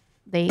 They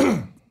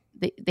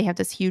they have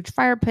this huge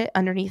fire pit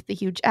underneath the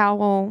huge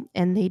owl,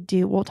 and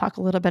we'll talk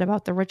a little bit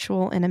about the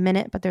ritual in a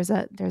minute, but there's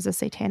a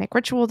satanic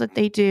ritual that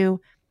they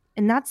do.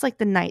 And that's like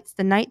the nights.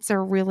 The nights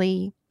are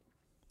really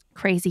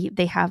crazy.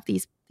 They have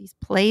these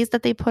plays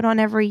that they put on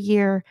every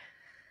year.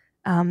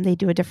 They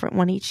do a different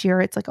one each year.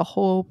 It's like a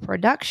whole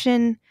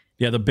production.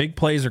 Yeah, the big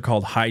plays are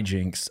called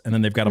hijinks, and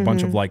then they've got a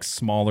bunch of like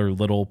smaller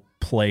little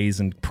plays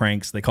and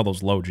pranks. They call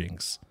those low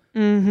jinks.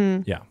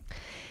 Mm-hmm. Yeah.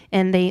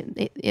 And they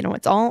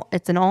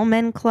it's an all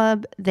men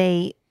club.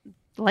 They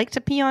like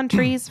to pee on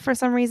trees for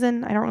some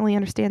reason. I don't really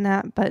understand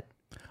that, but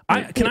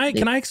can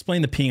I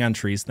explain the peeing on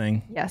trees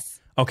thing? Yes.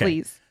 Okay.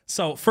 Please.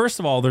 So first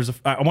of all,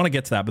 I want to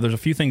get to that, but there's a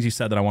few things you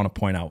said that I want to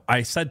point out.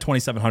 I said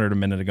 2,700 a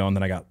minute ago, and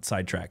then I got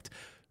sidetracked.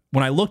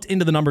 When I looked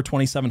into the number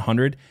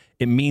 2,700,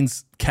 it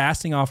means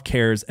casting off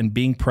cares and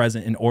being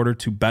present in order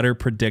to better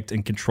predict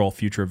and control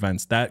future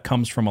events. That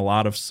comes from a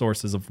lot of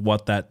sources of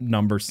what that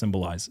number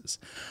symbolizes.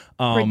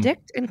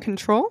 Predict and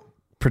control?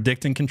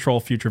 Predict and control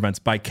future events.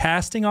 By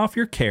casting off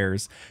your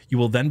cares, you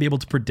will then be able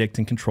to predict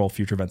and control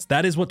future events.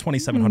 That is what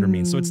 2,700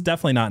 means. So it's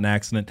definitely not an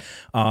accident.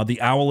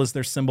 The owl is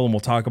their symbol, and we'll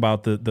talk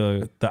about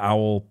the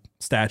owl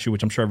statue,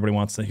 which I'm sure everybody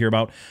wants to hear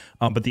about.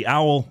 But the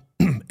owl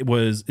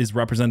is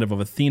representative of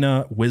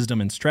Athena,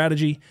 wisdom, and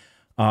strategy.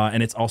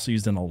 And it's also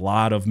used in a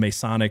lot of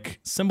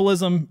Masonic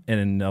symbolism and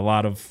in a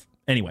lot of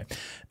anyway.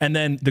 And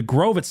then the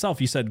grove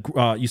itself, you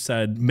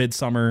said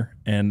midsummer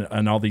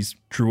and all these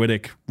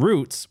druidic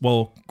roots.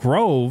 Well,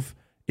 grove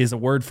is a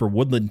word for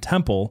woodland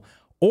temple,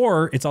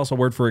 or it's also a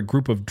word for a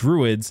group of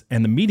druids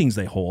and the meetings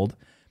they hold.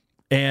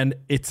 And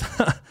it's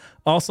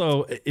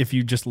also, if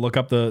you just look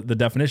up the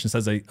definition, it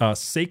says a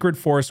sacred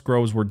forest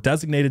groves were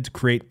designated to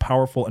create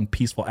powerful and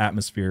peaceful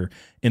atmosphere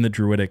in the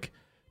druidic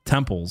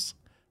temples,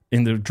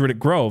 in the druidic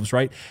groves,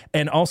 right?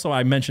 And also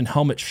I mentioned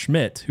Helmut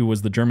Schmidt, who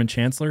was the German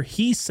chancellor.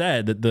 He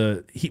said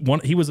that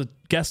he was a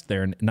guest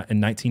there in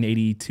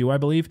 1982, I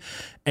believe.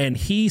 And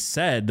he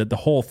said that the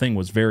whole thing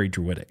was very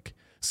druidic.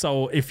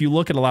 So if you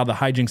look at a lot of the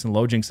hijinks and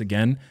low jinks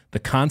again, the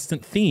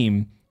constant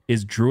theme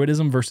is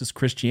Druidism versus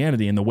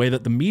Christianity. And the way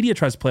that the media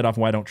tries to play it off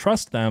and why I don't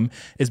trust them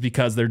is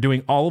because they're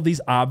doing all of these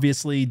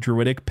obviously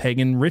Druidic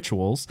pagan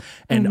rituals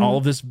and all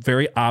of this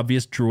very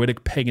obvious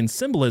Druidic pagan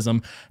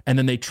symbolism. And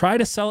then they try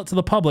to sell it to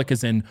the public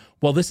as in,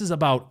 well, this is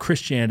about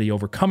Christianity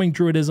overcoming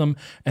Druidism.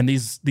 And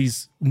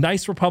these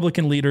nice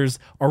Republican leaders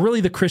are really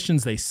the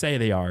Christians they say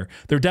they are.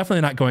 They're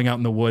definitely not going out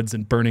in the woods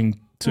and burning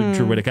to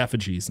Druidic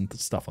effigies and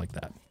stuff like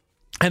that.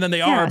 And then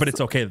they are, but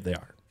it's okay that they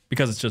are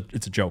because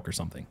it's a joke or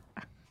something.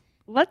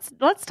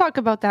 Let's talk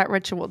about that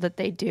ritual that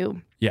they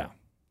do. Yeah.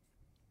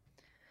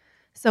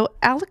 So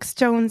Alex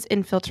Jones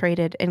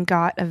infiltrated and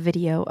got a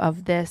video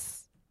of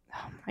this.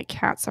 Oh, my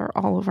cats are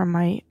all over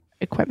my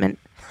equipment.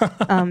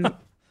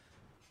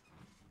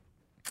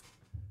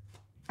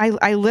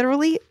 I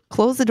literally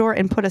closed the door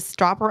and put a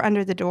stopper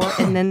under the door,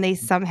 and then they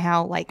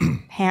somehow like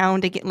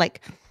pound again.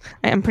 Like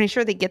I'm pretty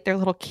sure they get their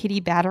little kitty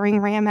battering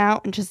ram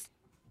out and just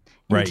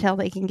until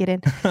they can get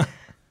in.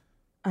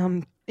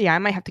 Yeah, I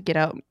might have to get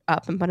up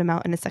and put him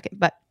out in a second,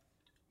 but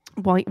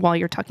while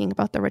you're talking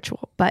about the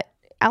ritual. But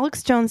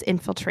Alex Jones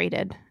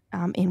infiltrated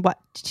in what,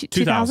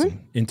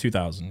 2000? In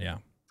 2000, yeah.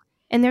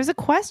 And there's a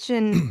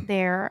question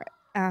there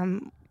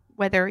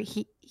whether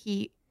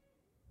he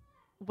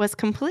was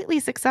completely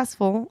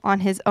successful on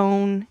his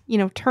own,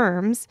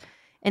 terms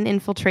and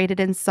infiltrated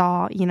and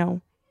saw,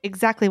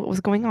 exactly what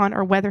was going on,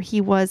 or whether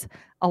he was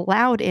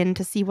allowed in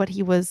to see what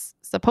he was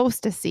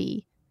supposed to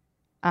see.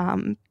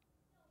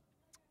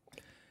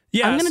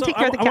 Yeah, I'm gonna take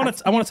care of the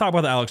cats. I want to talk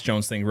about the Alex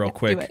Jones thing real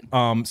quick.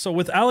 So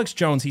with Alex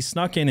Jones, he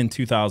snuck in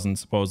 2000,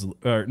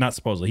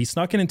 he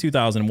snuck in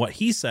 2000. What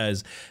he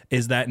says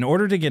is that in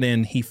order to get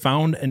in, he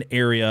found an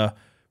area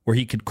where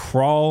he could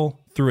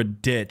crawl through a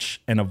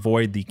ditch and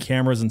avoid the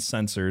cameras and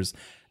sensors.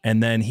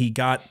 And then he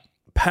got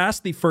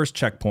past the first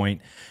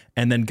checkpoint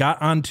and then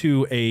got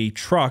onto a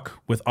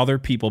truck with other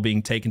people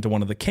being taken to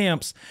one of the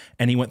camps.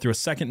 And he went through a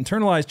second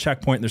internalized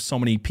checkpoint. There's so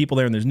many people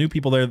there and there's new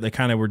people there. They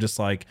kind of were just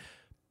like,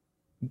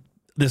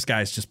 this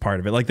guy's just part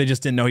of it. Like they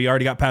just didn't know he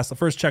already got past the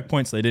first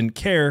checkpoint, so they didn't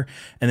care.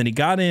 And then he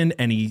got in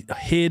and he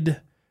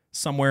hid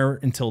somewhere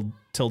until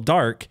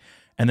dark.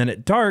 And then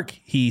at dark,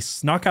 he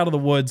snuck out of the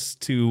woods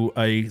to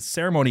a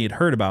ceremony he'd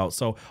heard about.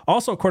 So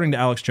also, according to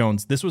Alex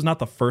Jones, this was not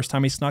the first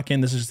time he snuck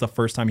in. This is just the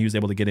first time he was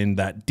able to get in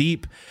that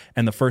deep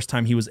and the first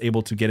time he was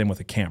able to get in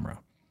with a camera.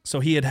 So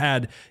he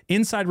had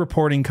inside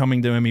reporting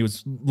coming to him. He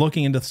was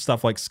looking into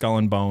stuff like Skull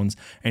and Bones,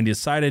 and he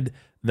decided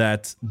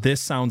that this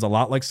sounds a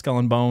lot like Skull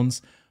and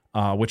Bones,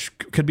 which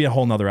could be a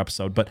whole nother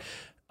episode. But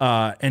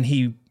and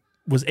he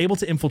was able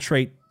to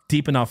infiltrate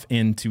deep enough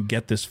in to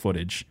get this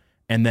footage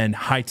and then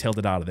hightailed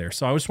it out of there.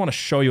 So I just want to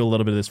show you a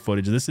little bit of this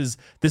footage. This is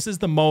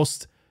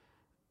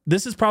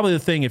probably the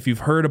thing, if you've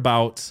heard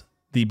about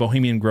the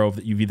Bohemian Grove,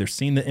 that you've either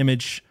seen the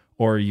image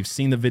or you've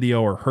seen the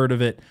video or heard of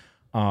it.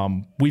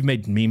 We've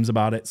made memes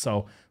about it.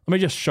 So let me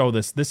just show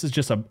this. This is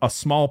just a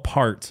small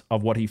part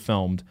of what he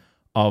filmed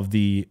of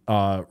the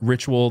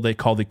ritual they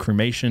call the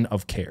cremation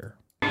of care.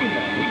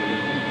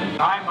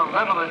 Time of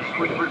evidence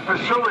which would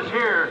pursue us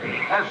here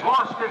has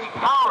lost its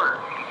power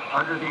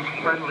under these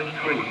friendly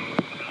trees.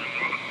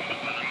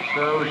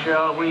 So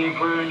shall we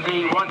burn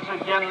thee once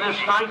again this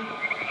night,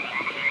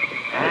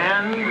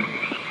 and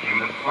in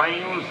the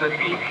flames that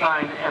eat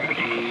thine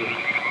effigy,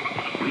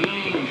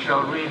 we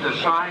shall read the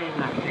sign,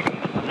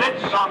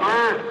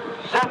 Midsummer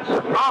sets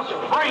us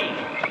free.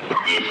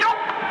 You shall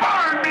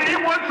burn me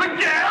once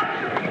again.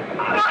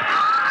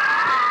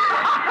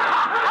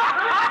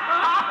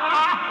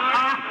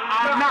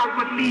 Now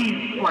but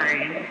these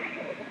flames,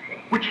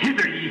 which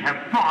hither ye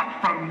have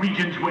brought from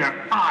regions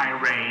where I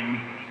reign,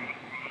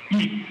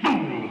 ye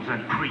fools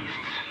and priests,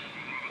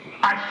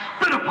 I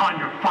spit upon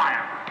your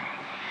fire.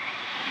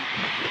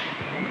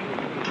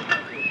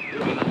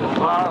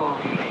 Wow.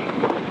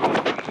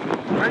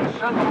 Prince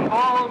of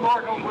all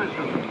mortal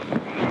wisdom.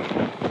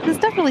 This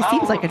definitely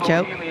seems like a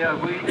joke.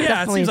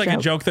 Yeah, it seems like a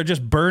joke. They're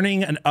just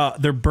burning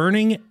they're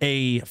burning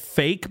a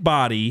fake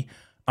body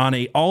on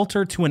a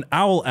altar to an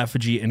owl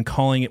effigy and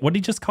calling it, what did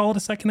he just call it a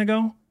second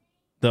ago?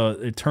 The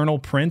Eternal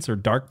Prince or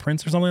Dark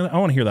Prince or something like that? I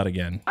want to hear that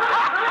again.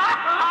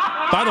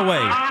 By the way,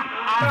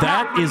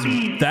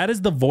 that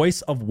is the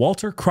voice of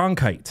Walter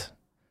Cronkite.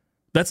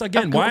 That's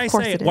again why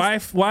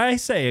I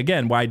say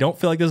again why I don't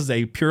feel like this is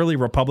a purely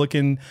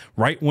Republican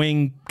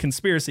right-wing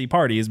conspiracy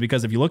party is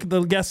because if you look at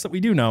the guests that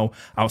we do know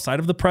outside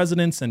of the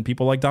presidents and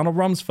people like Donald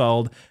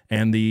Rumsfeld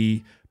and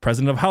the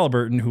president of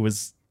Halliburton, who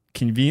was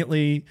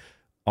conveniently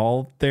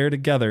all there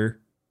together,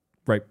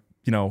 right?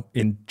 You know,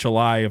 in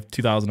July of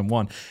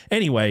 2001.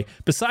 Anyway,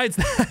 besides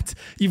that,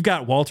 you've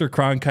got Walter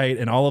Cronkite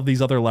and all of these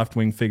other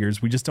left-wing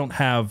figures. We just don't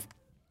have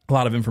a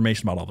lot of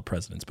information about all the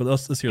presidents. But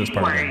let's hear this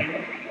part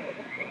again.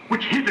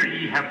 Which hither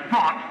ye have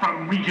brought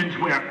from regions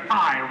where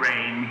I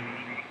reign,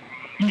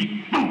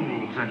 ye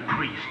fools and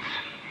priests,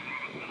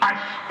 I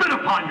spit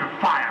upon your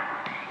fire.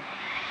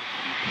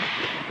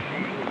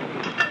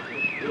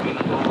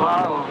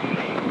 Wow.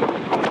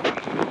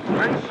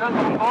 Prince of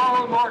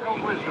all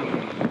mortal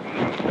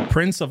wisdom.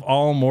 Prince of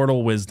all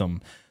mortal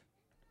wisdom.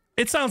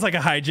 It sounds like a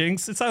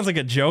hijinks. It sounds like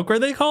a joke, or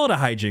they call it a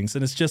hijinks,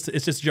 and it's just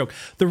a joke.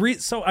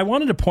 So I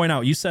wanted to point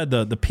out, you said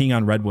the peeing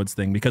on redwoods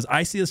thing, because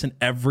I see this in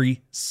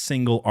every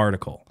single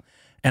article.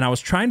 And I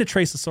was trying to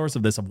trace the source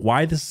of this, of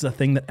why this is a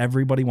thing that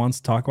everybody wants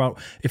to talk about.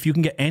 If you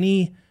can get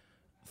any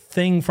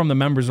thing from the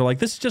members, are like,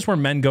 this is just where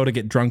men go to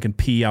get drunk and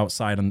pee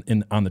outside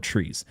on the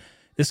trees.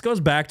 This goes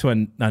back to I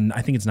think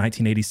it's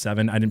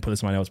 1987. I didn't put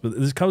this in my notes, but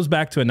this goes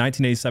back to a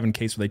 1987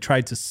 case where they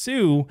tried to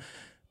sue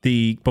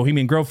the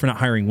Bohemian Grove for not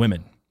hiring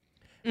women.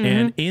 Mm-hmm.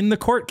 And in the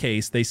court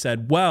case, they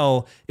said,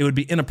 well, it would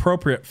be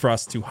inappropriate for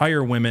us to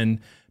hire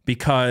women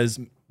because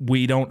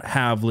we don't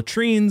have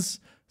latrines,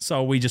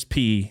 so we just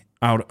pee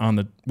out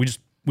on we just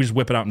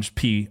whip it out and just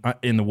pee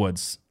in the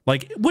woods.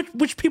 Like,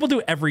 which people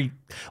do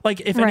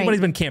if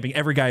anybody's been camping,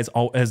 every guy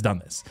has done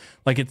this.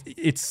 Like,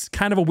 it's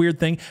kind of a weird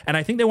thing. And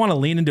I think they want to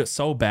lean into it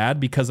so bad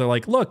because they're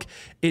like, look,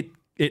 it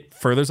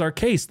furthers our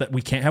case that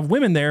we can't have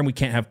women there and we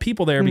can't have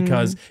people there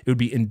because it would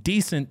be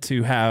indecent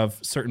to have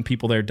certain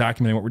people there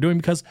documenting what we're doing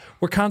because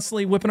we're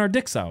constantly whipping our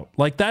dicks out.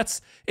 Like,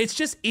 it's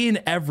just in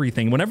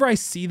everything. Whenever I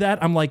see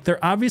that, I'm like,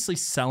 they're obviously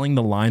selling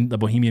the line the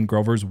Bohemian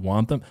Grovers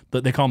want them.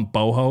 They call them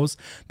bohos.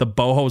 The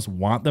bohos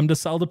want them to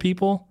sell to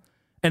people.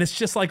 And it's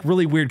just like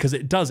really weird because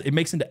it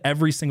makes into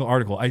every single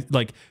article. I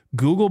like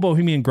Google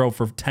Bohemian Grove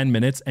for 10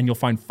 minutes and you'll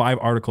find 5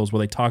 articles where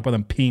they talk about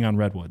them peeing on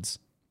redwoods.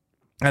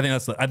 I think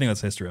that's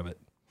the history of it.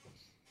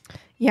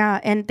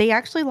 Yeah, and they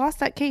actually lost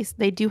that case.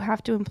 They do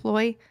have to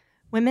employ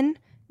women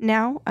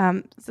now.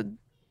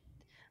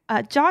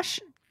 Josh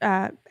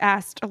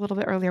asked a little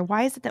bit earlier,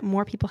 why is it that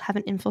more people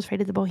haven't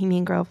infiltrated the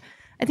Bohemian Grove?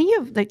 I think you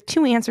have like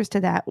 2 answers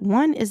to that.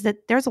 One is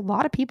that there's a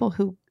lot of people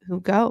who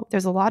go.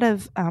 There's a lot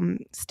of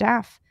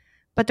staff,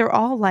 but they're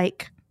all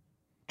like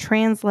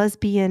trans,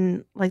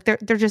 lesbian, like they're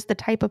just the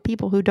type of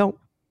people who don't.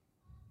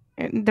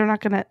 They're not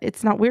gonna.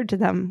 It's not weird to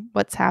them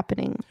what's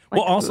happening.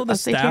 Like, well, also the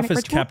staff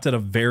is kept at a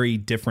very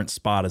different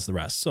spot as the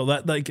rest. So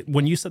that, like,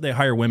 when you said they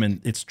hire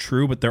women, it's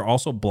true, but they're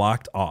also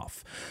blocked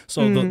off.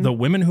 So the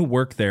women who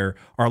work there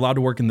are allowed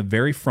to work in the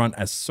very front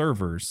as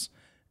servers,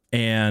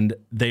 and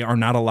they are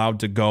not allowed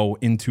to go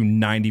into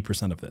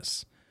 90% of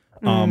this.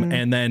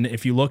 And then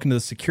if you look into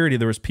the security,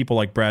 there was people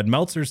like Brad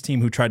Meltzer's team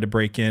who tried to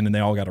break in, and they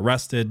all got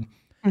arrested.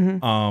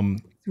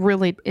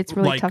 It's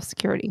really tough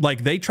security.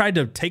 Like, they tried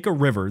to take a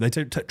river. They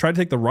tried to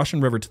take the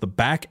Russian River to the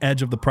back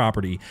edge of the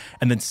property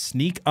and then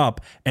sneak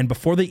up. And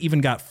before they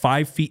even got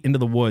 5 feet into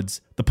the woods,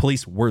 the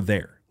police were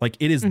there. Like,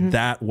 it is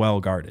that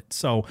well guarded.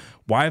 So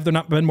why have there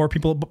not been more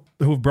people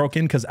who have broke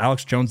in? Because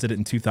Alex Jones did it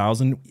in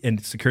 2000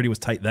 and security was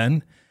tight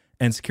then.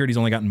 And security's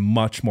only gotten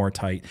much more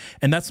tight.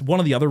 And that's one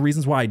of the other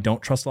reasons why I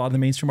don't trust a lot of the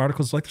mainstream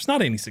articles. Like, there's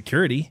not any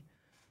security.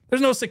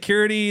 There's no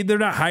security. They're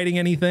not hiding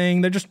anything.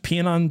 They're just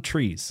peeing on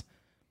trees.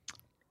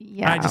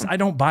 Yeah, I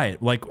don't buy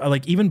it.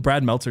 Like even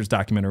Brad Meltzer's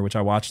documentary, which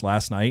I watched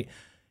last night,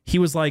 he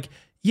was like,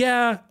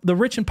 yeah, the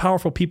rich and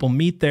powerful people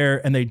meet there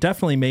and they're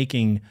definitely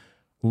making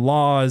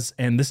laws.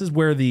 And this is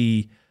where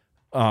the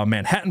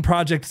Manhattan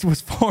Project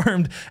was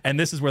formed. And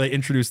this is where they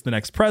introduced the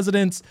next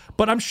presidents.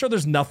 But I'm sure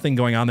there's nothing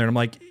going on there. And I'm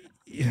like,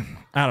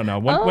 I don't know.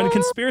 When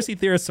conspiracy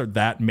theorists are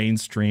that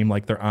mainstream,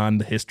 like they're on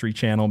the History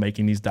Channel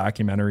making these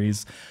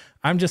documentaries,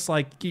 I'm just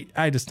like,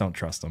 I just don't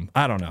trust them.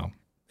 I don't know.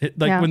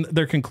 When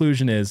their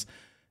conclusion is,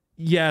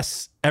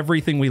 yes,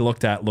 everything we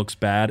looked at looks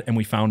bad and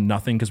we found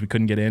nothing because we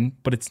couldn't get in,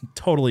 but it's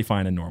totally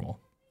fine and normal.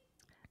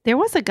 There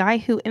was a guy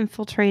who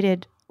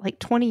infiltrated like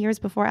 20 years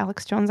before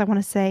Alex Jones, I want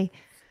to say,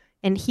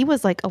 and he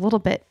was like a little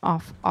bit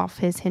off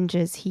his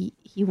hinges. He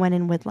went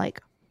in with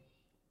like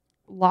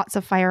lots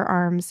of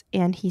firearms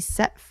and he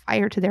set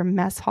fire to their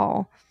mess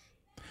hall.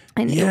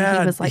 And he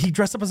was like, he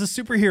dressed up as a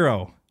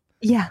superhero.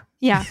 Yeah.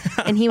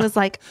 And he was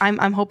like,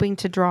 I'm hoping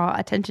to draw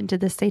attention to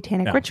this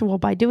satanic ritual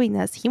by doing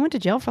this. He went to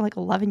jail for like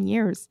 11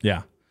 years.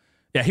 Yeah.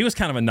 He was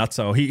kind of a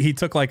nutso. He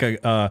took like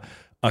a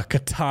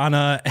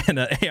katana and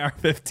an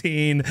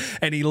AR-15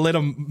 and he lit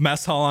a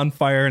mess hall on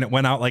fire and it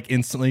went out like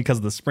instantly because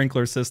of the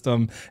sprinkler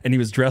system. And he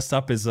was dressed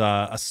up as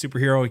a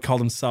superhero. He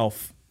called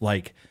himself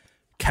like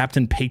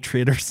Captain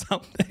Patriot or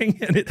something,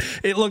 and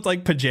it looked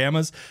like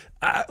pajamas.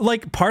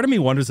 Like part of me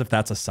wonders if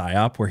that's a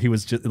psyop where he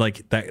was just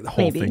like that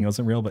whole thing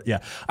wasn't real. But yeah,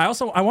 I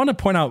want to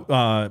point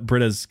out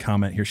Britta's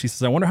comment here. She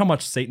says, "I wonder how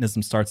much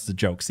Satanism starts as a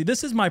joke." See,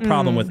 this is my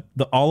problem with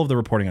all of the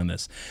reporting on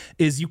this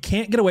is you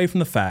can't get away from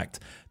the fact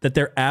that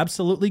they're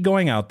absolutely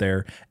going out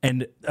there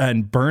and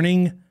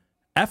burning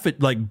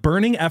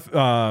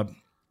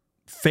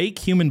fake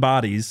human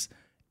bodies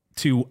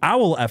to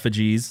owl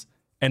effigies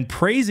and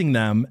praising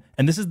them.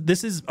 And this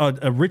is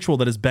a ritual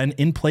that has been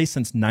in place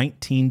since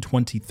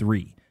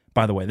 1923.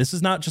 By the way, this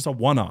is not just a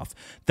one-off.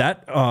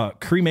 That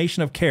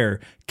cremation of care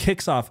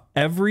kicks off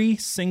every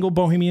single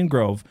Bohemian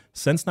Grove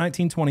since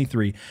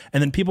 1923.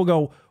 And then people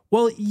go,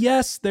 well,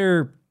 yes,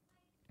 they're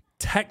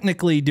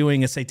technically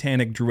doing a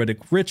satanic druidic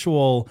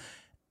ritual,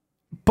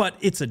 but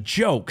it's a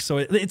joke. So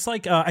it's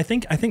like, I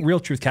think Real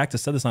Truth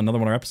Cactus said this on another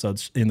one of our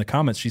episodes in the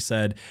comments. She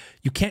said,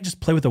 you can't just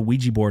play with a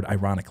Ouija board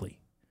ironically.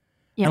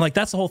 Yeah. And like,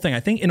 that's the whole thing. I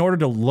think in order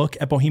to look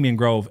at Bohemian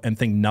Grove and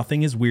think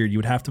nothing is weird, you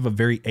would have to have a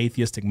very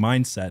atheistic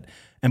mindset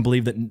and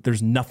believe that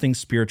there's nothing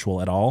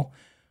spiritual at all.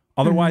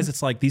 Otherwise,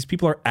 it's like these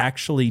people are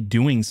actually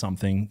doing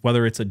something,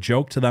 whether it's a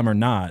joke to them or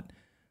not.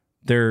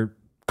 They're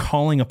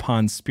calling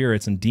upon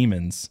spirits and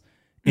demons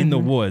in the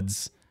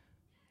woods.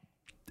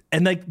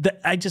 And like,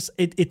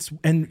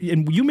 and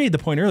you made the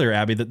point earlier,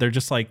 Abby, that they're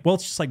just like, well,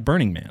 it's just like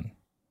Burning Man.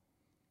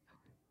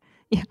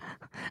 Yeah.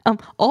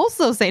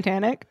 Also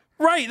satanic.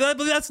 Right.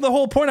 That's the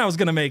whole point I was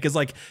going to make is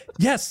like,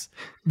 yes,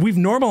 we've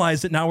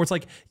normalized it now where it's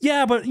like,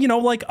 yeah, but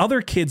like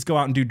other kids go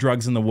out and do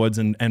drugs in the woods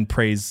and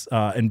praise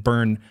and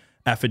burn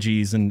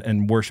effigies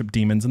and worship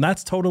demons. And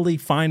that's totally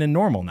fine and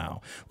normal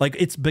now. Like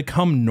it's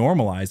become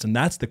normalized. And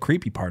that's the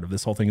creepy part of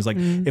this whole thing is like,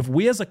 if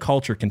we as a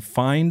culture can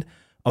find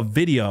a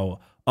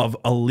video of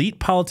elite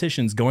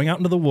politicians going out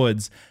into the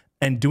woods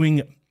and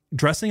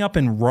dressing up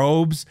in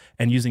robes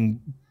and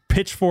using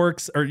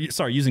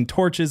using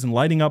torches and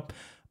lighting up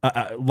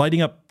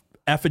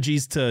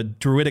effigies to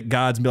druidic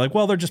gods and be like,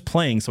 well, they're just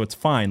playing, so it's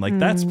fine. Like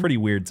that's pretty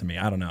weird to me.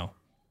 I don't know.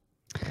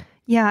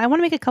 Yeah, I want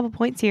to make a couple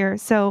points here.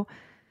 So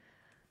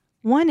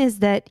one is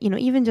that,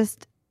 even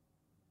just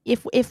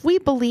if we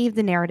believe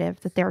the narrative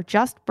that they're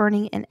just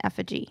burning an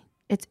effigy,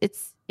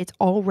 it's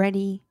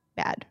already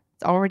bad.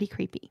 It's already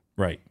creepy.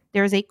 Right.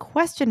 There's a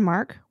question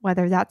mark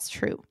whether that's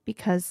true,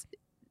 because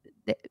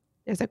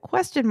there's a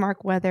question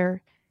mark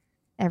whether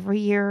every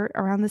year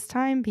around this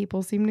time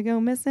people seem to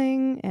go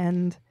missing,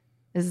 and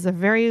this is a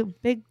very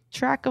big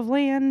tract of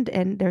land,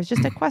 and there's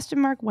just a question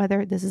mark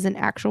whether this is an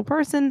actual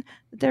person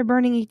that they're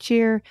burning each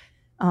year.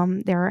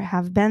 There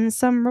have been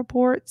some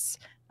reports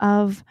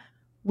of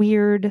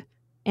weird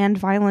and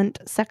violent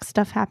sex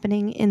stuff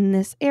happening in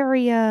this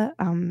area.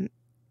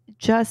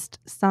 Just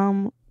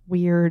some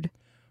weird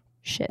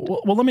shit.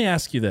 Well, let me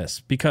ask you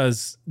this,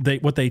 because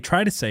what they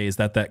try to say is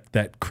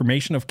that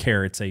cremation of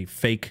care, it's a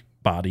fake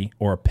body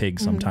or a pig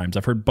sometimes.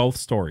 I've heard both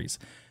stories.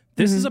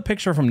 This is a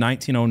picture from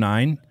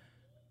 1909.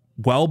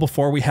 Well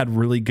before we had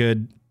really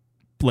good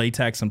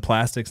latex and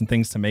plastics and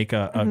things to make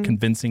a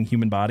convincing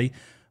human body.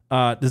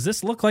 Does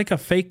this look like a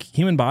fake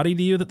human body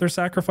to you that they're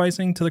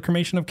sacrificing to the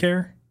cremation of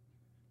care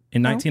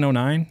in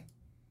 1909?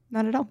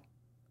 Not at all.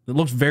 It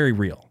looks very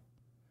real.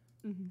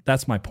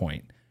 That's my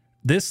point.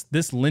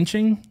 This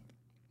lynching,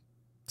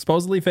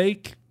 supposedly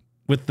fake,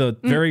 with the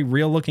very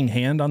real looking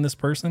hand on this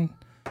person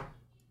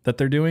that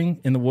they're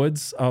doing in the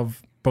woods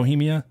of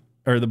Bohemia,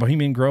 or the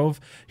Bohemian Grove.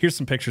 Here's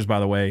some pictures, by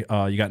the way.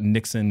 You got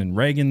Nixon and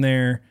Reagan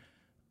there.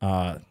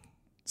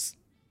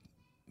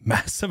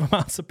 Massive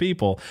amounts of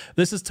people.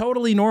 This is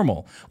totally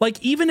normal.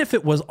 Like, even if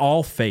it was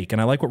all fake,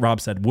 and I like what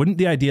Rob said, wouldn't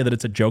the idea that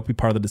it's a joke be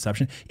part of the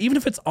deception? Even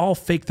if it's all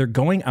fake, they're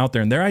going out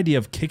there, and their idea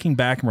of kicking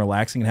back and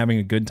relaxing and having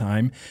a good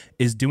time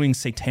is doing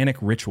satanic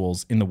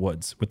rituals in the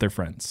woods with their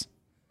friends.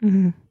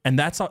 And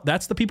that's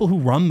the people who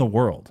run the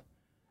world.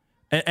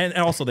 And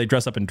also, they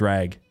dress up in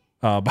drag,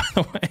 by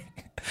the way.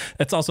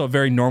 That's also a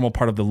very normal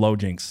part of the low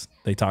jinks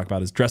they talk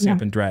about, is dressing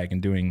up in drag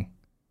and doing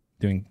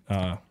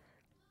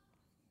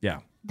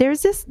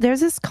There's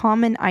this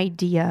common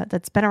idea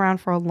that's been around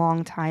for a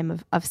long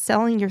time of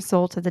selling your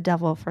soul to the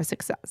devil for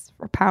success,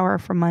 for power,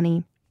 for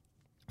money,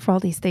 for all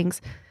these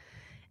things.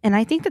 And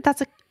I think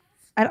that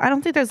I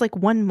don't think there's like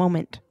one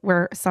moment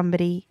where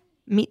somebody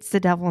meets the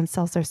devil and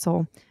sells their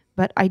soul.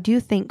 But I do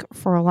think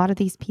for a lot of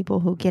these people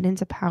who get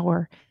into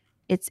power,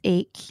 it's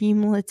a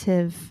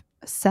cumulative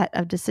set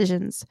of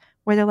decisions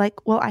where they're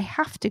like, well, I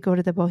have to go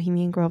to the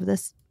Bohemian Grove.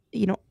 This,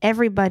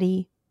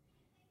 everybody's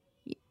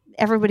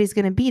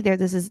going to be there.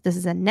 This is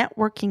a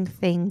networking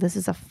thing. This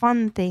is a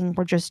fun thing.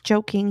 We're just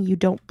joking. You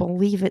don't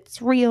believe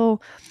it's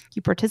real.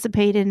 You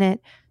participate in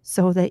it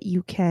so that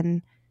you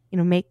can,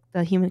 make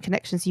the human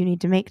connections you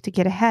need to make to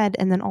get ahead.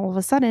 And then all of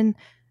a sudden,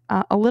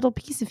 a little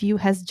piece of you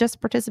has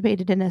just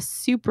participated in a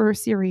super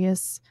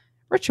serious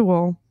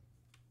ritual.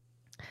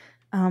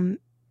 And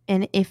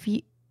if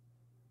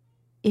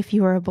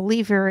you are a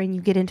believer and you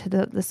get into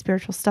the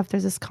spiritual stuff,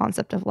 there's this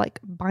concept of like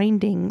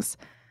bindings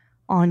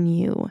on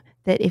you,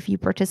 that if you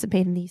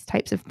participate in these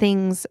types of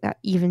things,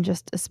 even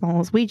just as small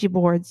as Ouija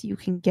boards, you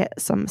can get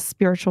some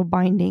spiritual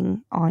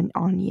binding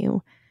on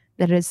you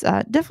that is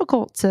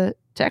difficult to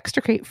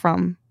extricate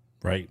from.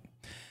 Right.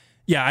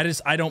 Yeah,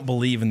 I don't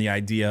believe in the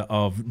idea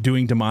of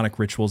doing demonic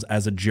rituals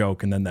as a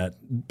joke and then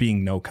that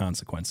being no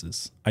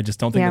consequences. I just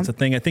don't think that's a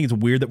thing. I think it's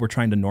weird that we're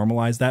trying to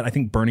normalize that. I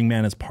think Burning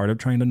Man is part of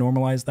trying to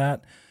normalize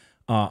that,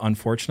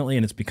 unfortunately,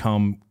 and it's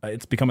become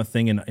a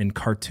thing in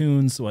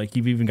cartoons. Like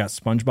you've even got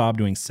SpongeBob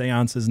doing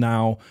seances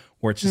now,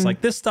 where it's just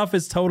like this stuff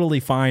is totally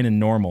fine and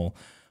normal.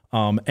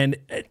 And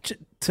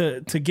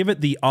to give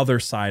it the other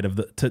side of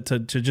to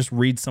just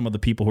read some of the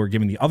people who are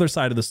giving the other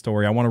side of the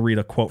story, I want to read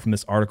a quote from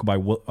this article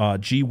by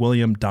G.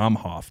 William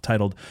Domhoff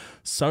titled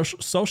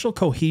Social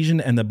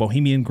Cohesion and the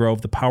Bohemian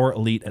Grove, the Power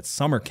Elite at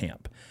Summer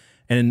Camp.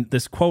 And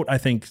this quote, I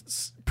think,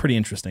 is pretty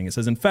interesting. It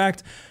says, in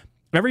fact,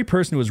 every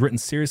person who has written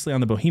seriously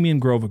on the Bohemian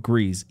Grove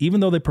agrees,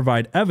 even though they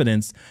provide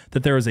evidence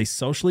that there is a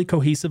socially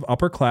cohesive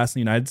upper class in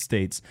the United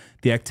States,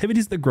 the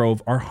activities of the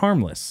Grove are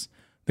harmless.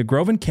 The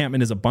Grove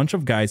encampment is a bunch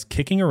of guys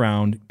kicking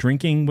around,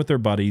 drinking with their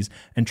buddies,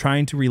 and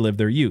trying to relive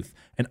their youth,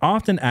 and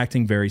often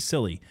acting very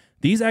silly.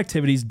 These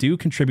activities do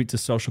contribute to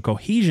social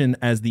cohesion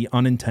as the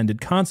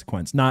unintended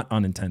consequence. Not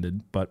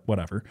unintended, but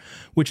whatever.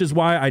 Which is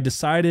why I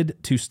decided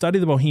to study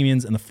the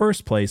Bohemians in the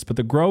first place, but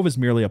the Grove is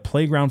merely a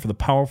playground for the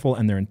powerful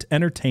and their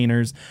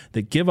entertainers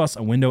that give us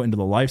a window into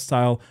the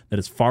lifestyle that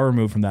is far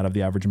removed from that of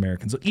the average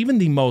American. So even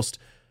the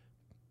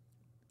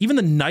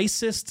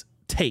nicest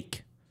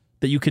take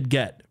that you could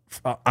get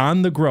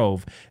on the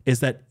Grove is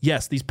that,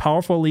 yes, these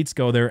powerful elites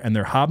go there and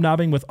they're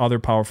hobnobbing with other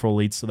powerful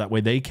elites so that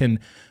way they can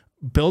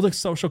build a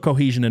social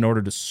cohesion in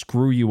order to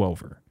screw you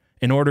over,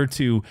 in order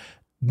to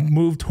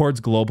move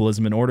towards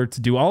globalism, in order to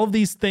do all of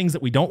these things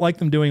that we don't like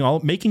them doing, all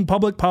making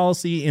public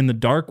policy in the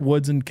dark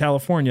woods in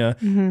California.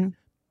 Mm-hmm.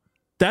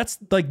 That's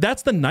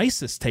the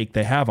nicest take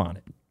they have on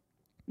it.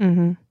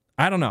 Mm-hmm.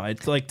 I don't know.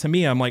 It's like, to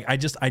me, I'm like, I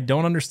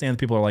don't understand.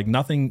 People are like,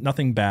 nothing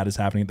bad is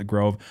happening at the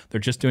Grove. They're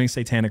just doing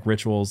satanic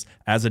rituals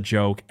as a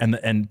joke.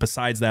 And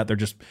besides that, they're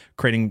just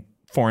creating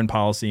foreign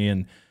policy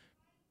and,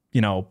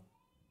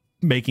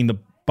 making the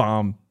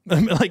bomb,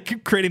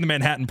 like creating the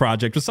Manhattan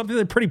Project, was something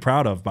they're pretty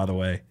proud of, by the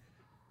way.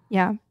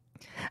 Yeah.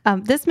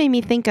 This made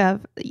me think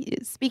of,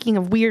 speaking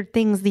of weird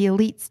things the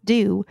elites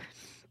do.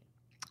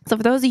 So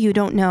for those of you who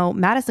don't know,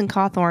 Madison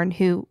Cawthorn,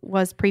 who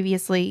was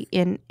previously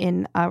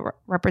in a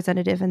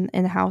representative in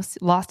the House,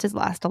 lost his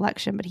last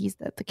election, but he's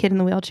the kid in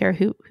the wheelchair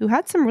who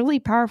had some really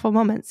powerful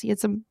moments. He had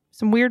some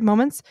weird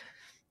moments,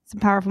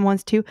 some powerful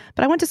ones too.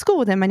 But I went to school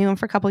with him. I knew him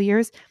for a couple of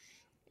years.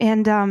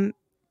 And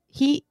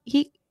he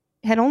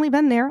had only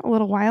been there a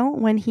little while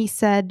when he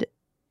said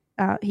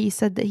that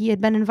he had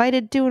been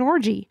invited to an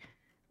orgy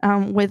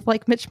with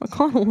like Mitch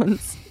McConnell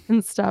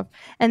and stuff.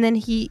 And then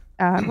he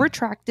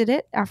retracted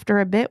it after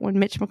a bit when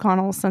Mitch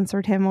McConnell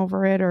censored him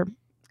over it, or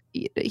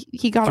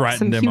he got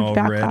some huge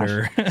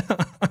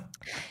backlash.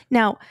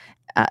 Now,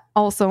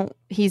 also,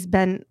 he's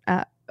been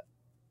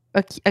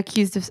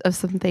accused of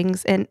some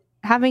things. And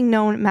having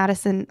known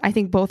Madison, I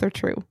think both are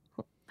true.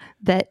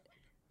 That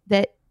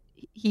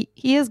he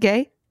is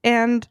gay,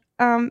 and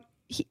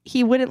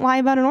he wouldn't lie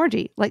about an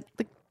orgy. Like,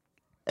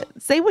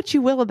 say what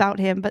you will about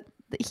him, but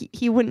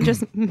he wouldn't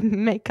just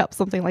make up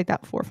something like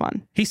that for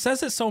fun. He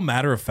says it so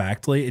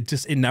matter-of-factly.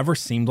 It never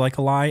seemed like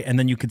a lie. And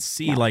then you could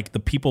see like the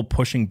people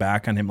pushing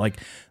back on him, like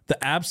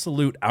the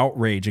absolute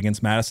outrage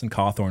against Madison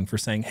Cawthorn for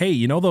saying,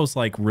 hey, those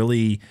like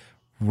really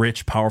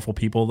rich, powerful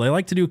people, they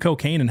like to do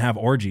cocaine and have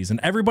orgies. And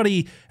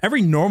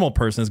every normal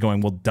person is going,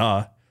 well,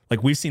 duh.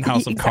 Like, we've seen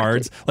House of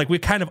Cards. Like, we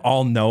kind of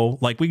all know,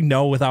 like, we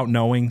know without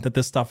knowing that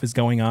this stuff is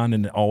going on,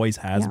 and it always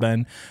has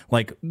been.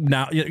 Like,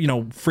 now,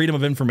 Freedom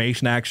of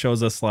Information Act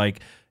shows us, like,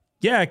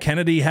 yeah,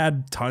 Kennedy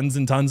had tons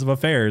and tons of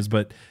affairs,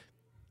 but,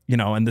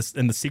 and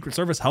the Secret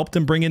Service helped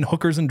him bring in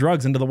hookers and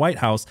drugs into the White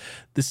House.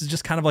 This is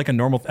just kind of like a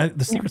normal,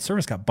 the Secret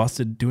Service got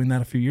busted doing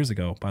that a few years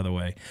ago, by the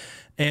way.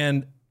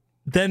 And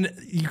then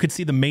you could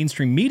see the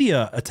mainstream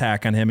media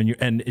attack on him,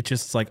 and it's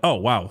just like, oh,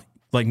 wow.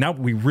 Like, now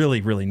we really,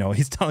 really know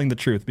he's telling the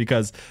truth,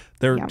 because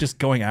they're just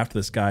going after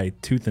this guy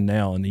tooth and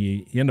nail. And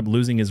he ended up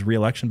losing his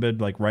reelection bid,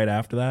 like, right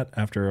after that,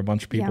 after a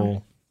bunch of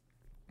people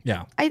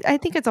Yeah. I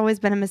think it's always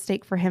been a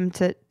mistake for him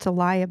to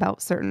lie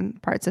about certain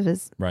parts of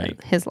his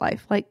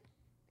life. Like,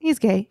 he's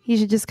gay. He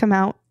should just come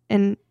out,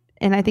 and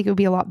I think it would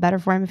be a lot better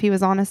for him if he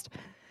was honest.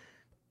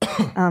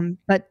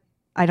 But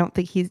I don't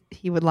think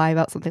he would lie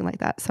about something like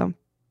that. So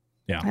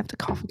yeah, I have to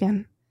cough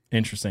again.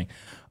 Interesting.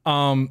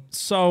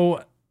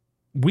 So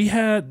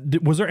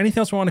was there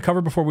anything else we want to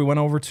cover before we went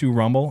over to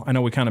Rumble? I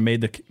know we kind of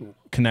made the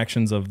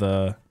connections of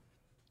the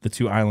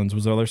two islands.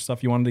 Was there other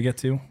stuff you wanted to get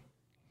to?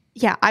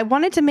 Yeah, I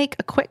wanted to make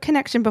a quick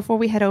connection before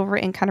we head over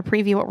and kind of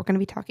preview what we're going to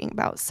be talking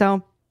about.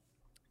 So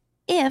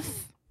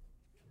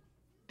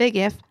big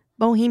if,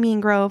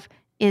 Bohemian Grove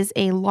is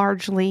a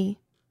largely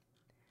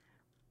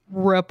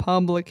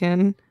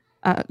Republican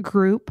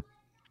group,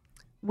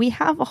 we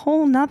have a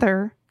whole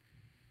nother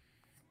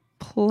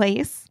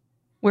place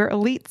where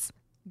elites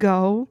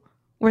go,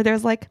 where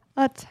there's like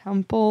a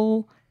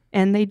temple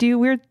and they do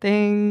weird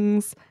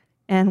things,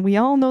 and we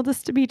all know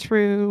this to be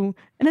true,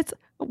 and it's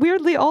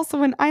weirdly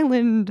also an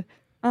island.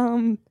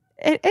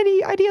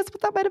 Any ideas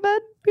what that might have been,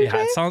 BJ?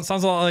 Yeah, it sounds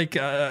a lot like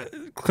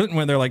Clinton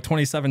went there like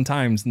 27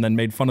 times and then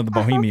made fun of the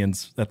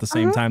Bohemians at the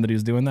same time that he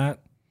was doing that.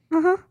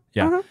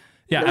 Yeah,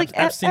 like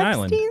Epstein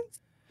Island.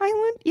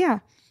 Yeah.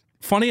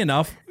 Funny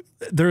enough,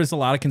 there is a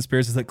lot of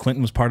conspiracies that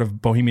Clinton was part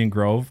of Bohemian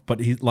Grove, but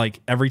he, like,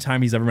 every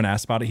time he's ever been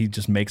asked about it, he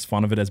just makes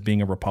fun of it as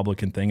being a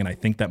Republican thing, and I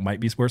think that might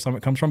be where some of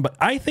it comes from. But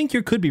I think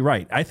you could be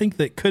right. I think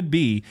that could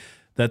be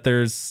that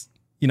there's,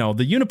 the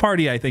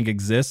uniparty I think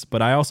exists,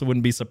 but I also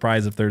wouldn't be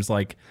surprised if there's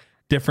like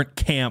different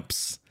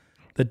camps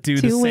that do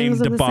the same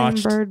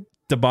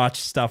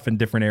debauched stuff in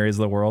different areas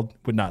of the world.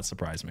 Would not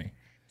surprise me.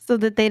 So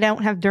that they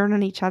don't have dirt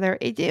on each other.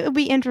 It would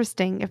be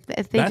interesting if they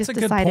That's just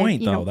decided. That's a good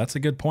point, though. That's a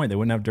good point. They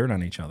wouldn't have dirt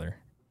on each other.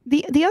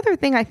 The other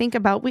thing I think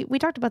about, we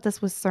talked about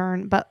this with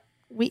CERN, but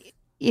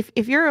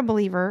if you're a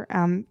believer,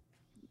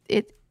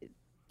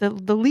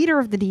 the leader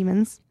of the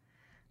demons,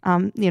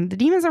 the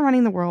demons are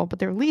running the world, but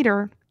their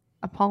leader,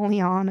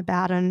 Apollyon,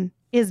 Abaddon,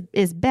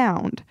 is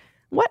bound.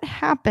 What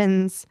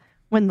happens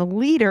when the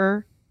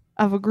leader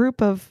of a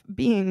group of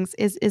beings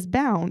is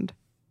bound,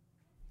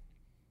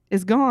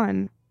 is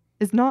gone,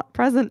 is not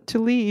present to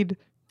lead?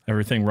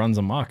 Everything runs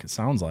amok, it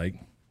sounds like.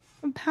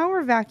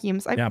 Power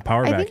vacuums.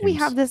 Power vacuums. I think we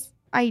have this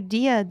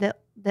idea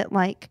that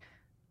like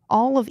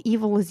all of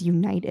evil is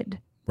united.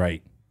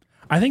 Right.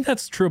 I think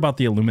that's true about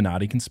the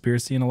Illuminati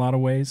conspiracy in a lot of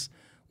ways.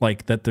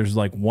 Like that there's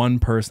like one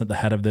person at the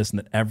head of this and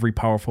that every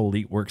powerful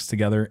elite works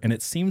together. And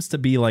it seems to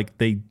be like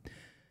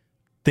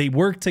they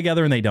work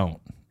together and they don't.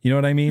 You know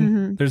what I mean?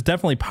 Mm-hmm. There's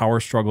definitely power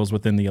struggles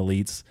within the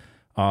elites.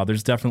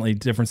 There's definitely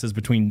differences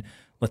between,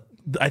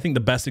 I think the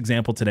best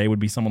example today would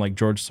be someone like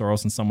George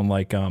Soros and someone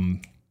like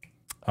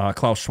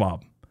Klaus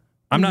Schwab.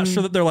 I'm not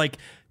sure that they're like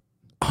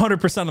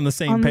 100% on the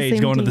same page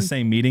going to the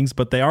same meetings,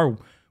 but they are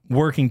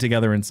working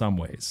together in some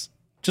ways.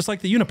 Just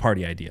like the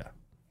uniparty idea.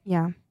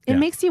 Yeah. It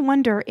makes you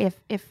wonder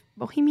if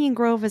Bohemian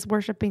Grove is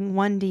worshiping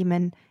one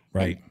demon,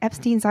 right? And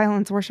Epstein's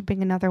Island's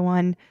worshiping another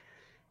one,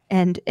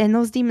 and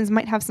those demons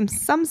might have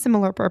some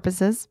similar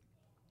purposes,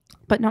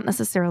 but not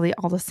necessarily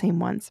all the same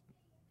ones.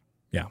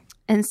 Yeah.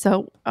 And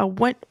so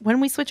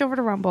when we switch over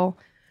to Rumble,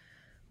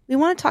 we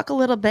want to talk a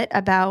little bit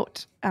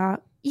about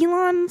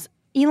Elon's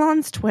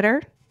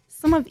Twitter.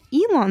 Some of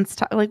Elon's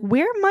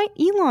where might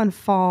Elon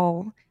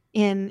fall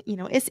in?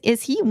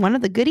 Is he one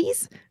of the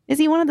goodies? Is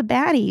he one of the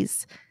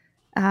baddies?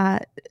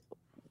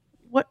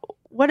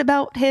 What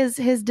about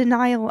his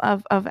denial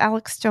of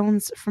Alex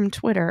Jones from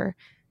Twitter?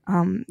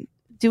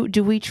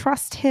 Do we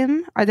trust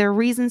him? Are there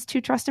reasons to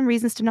trust him,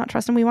 reasons to not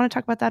trust him? We want to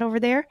talk about that over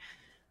there.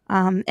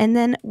 And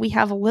then we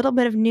have a little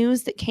bit of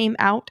news that came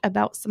out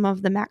about some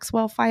of the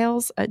Maxwell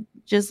files.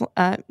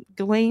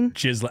 Ghislaine.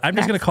 I'm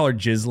just going to call her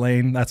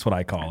Ghislaine. That's what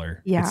I call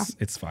her. Yeah.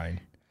 It's fine.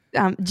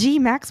 G.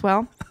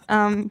 Maxwell,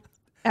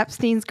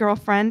 Epstein's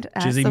girlfriend.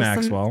 Jizzy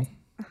Maxwell.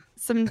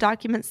 Some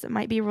documents that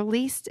might be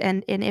released,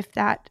 and if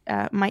that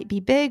might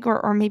be big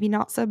or maybe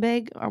not so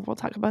big, or we'll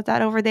talk about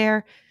that over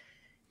there.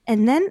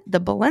 And then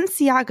the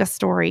Balenciaga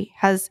story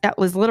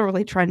was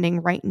literally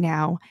trending right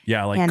now.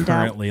 Yeah,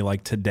 currently,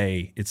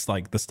 today, it's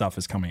like the stuff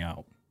is coming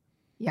out.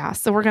 Yeah,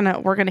 so we're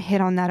gonna hit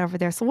on that over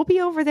there. So we'll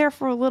be over there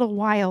for a little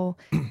while.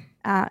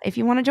 If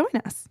you want to join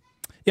us.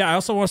 Yeah, I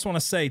also just want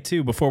to say,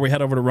 too, before we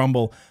head over to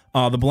Rumble,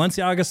 the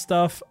Balenciaga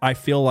stuff, I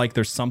feel like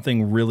there's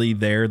something really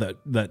there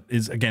that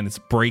is, again, it's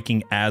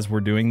breaking as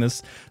we're doing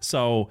this.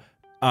 So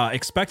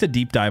expect a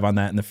deep dive on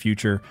that in the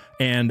future.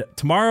 And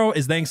tomorrow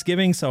is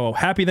Thanksgiving, so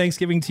happy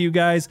Thanksgiving to you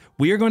guys.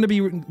 We're going to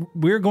be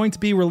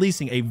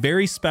releasing a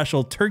very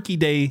special Turkey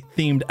Day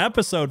themed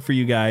episode for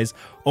you guys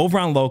over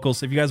on Local.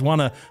 So if you guys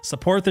want to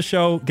support the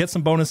show, get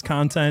some bonus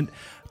content,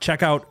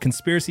 check out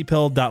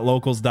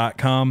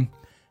conspiracypill.locals.com.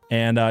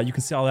 And you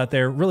can see all that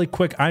there. Really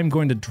quick, I'm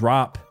going to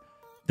drop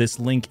this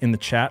link in the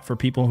chat for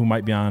people who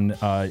might be on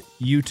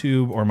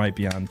YouTube or might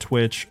be on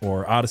Twitch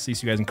or Odyssey,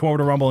 so you guys can come over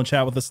to Rumble and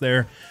chat with us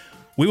there.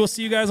 We will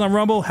see you guys on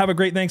Rumble. Have a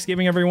great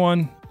Thanksgiving,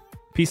 everyone.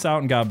 Peace out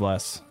and God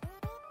bless.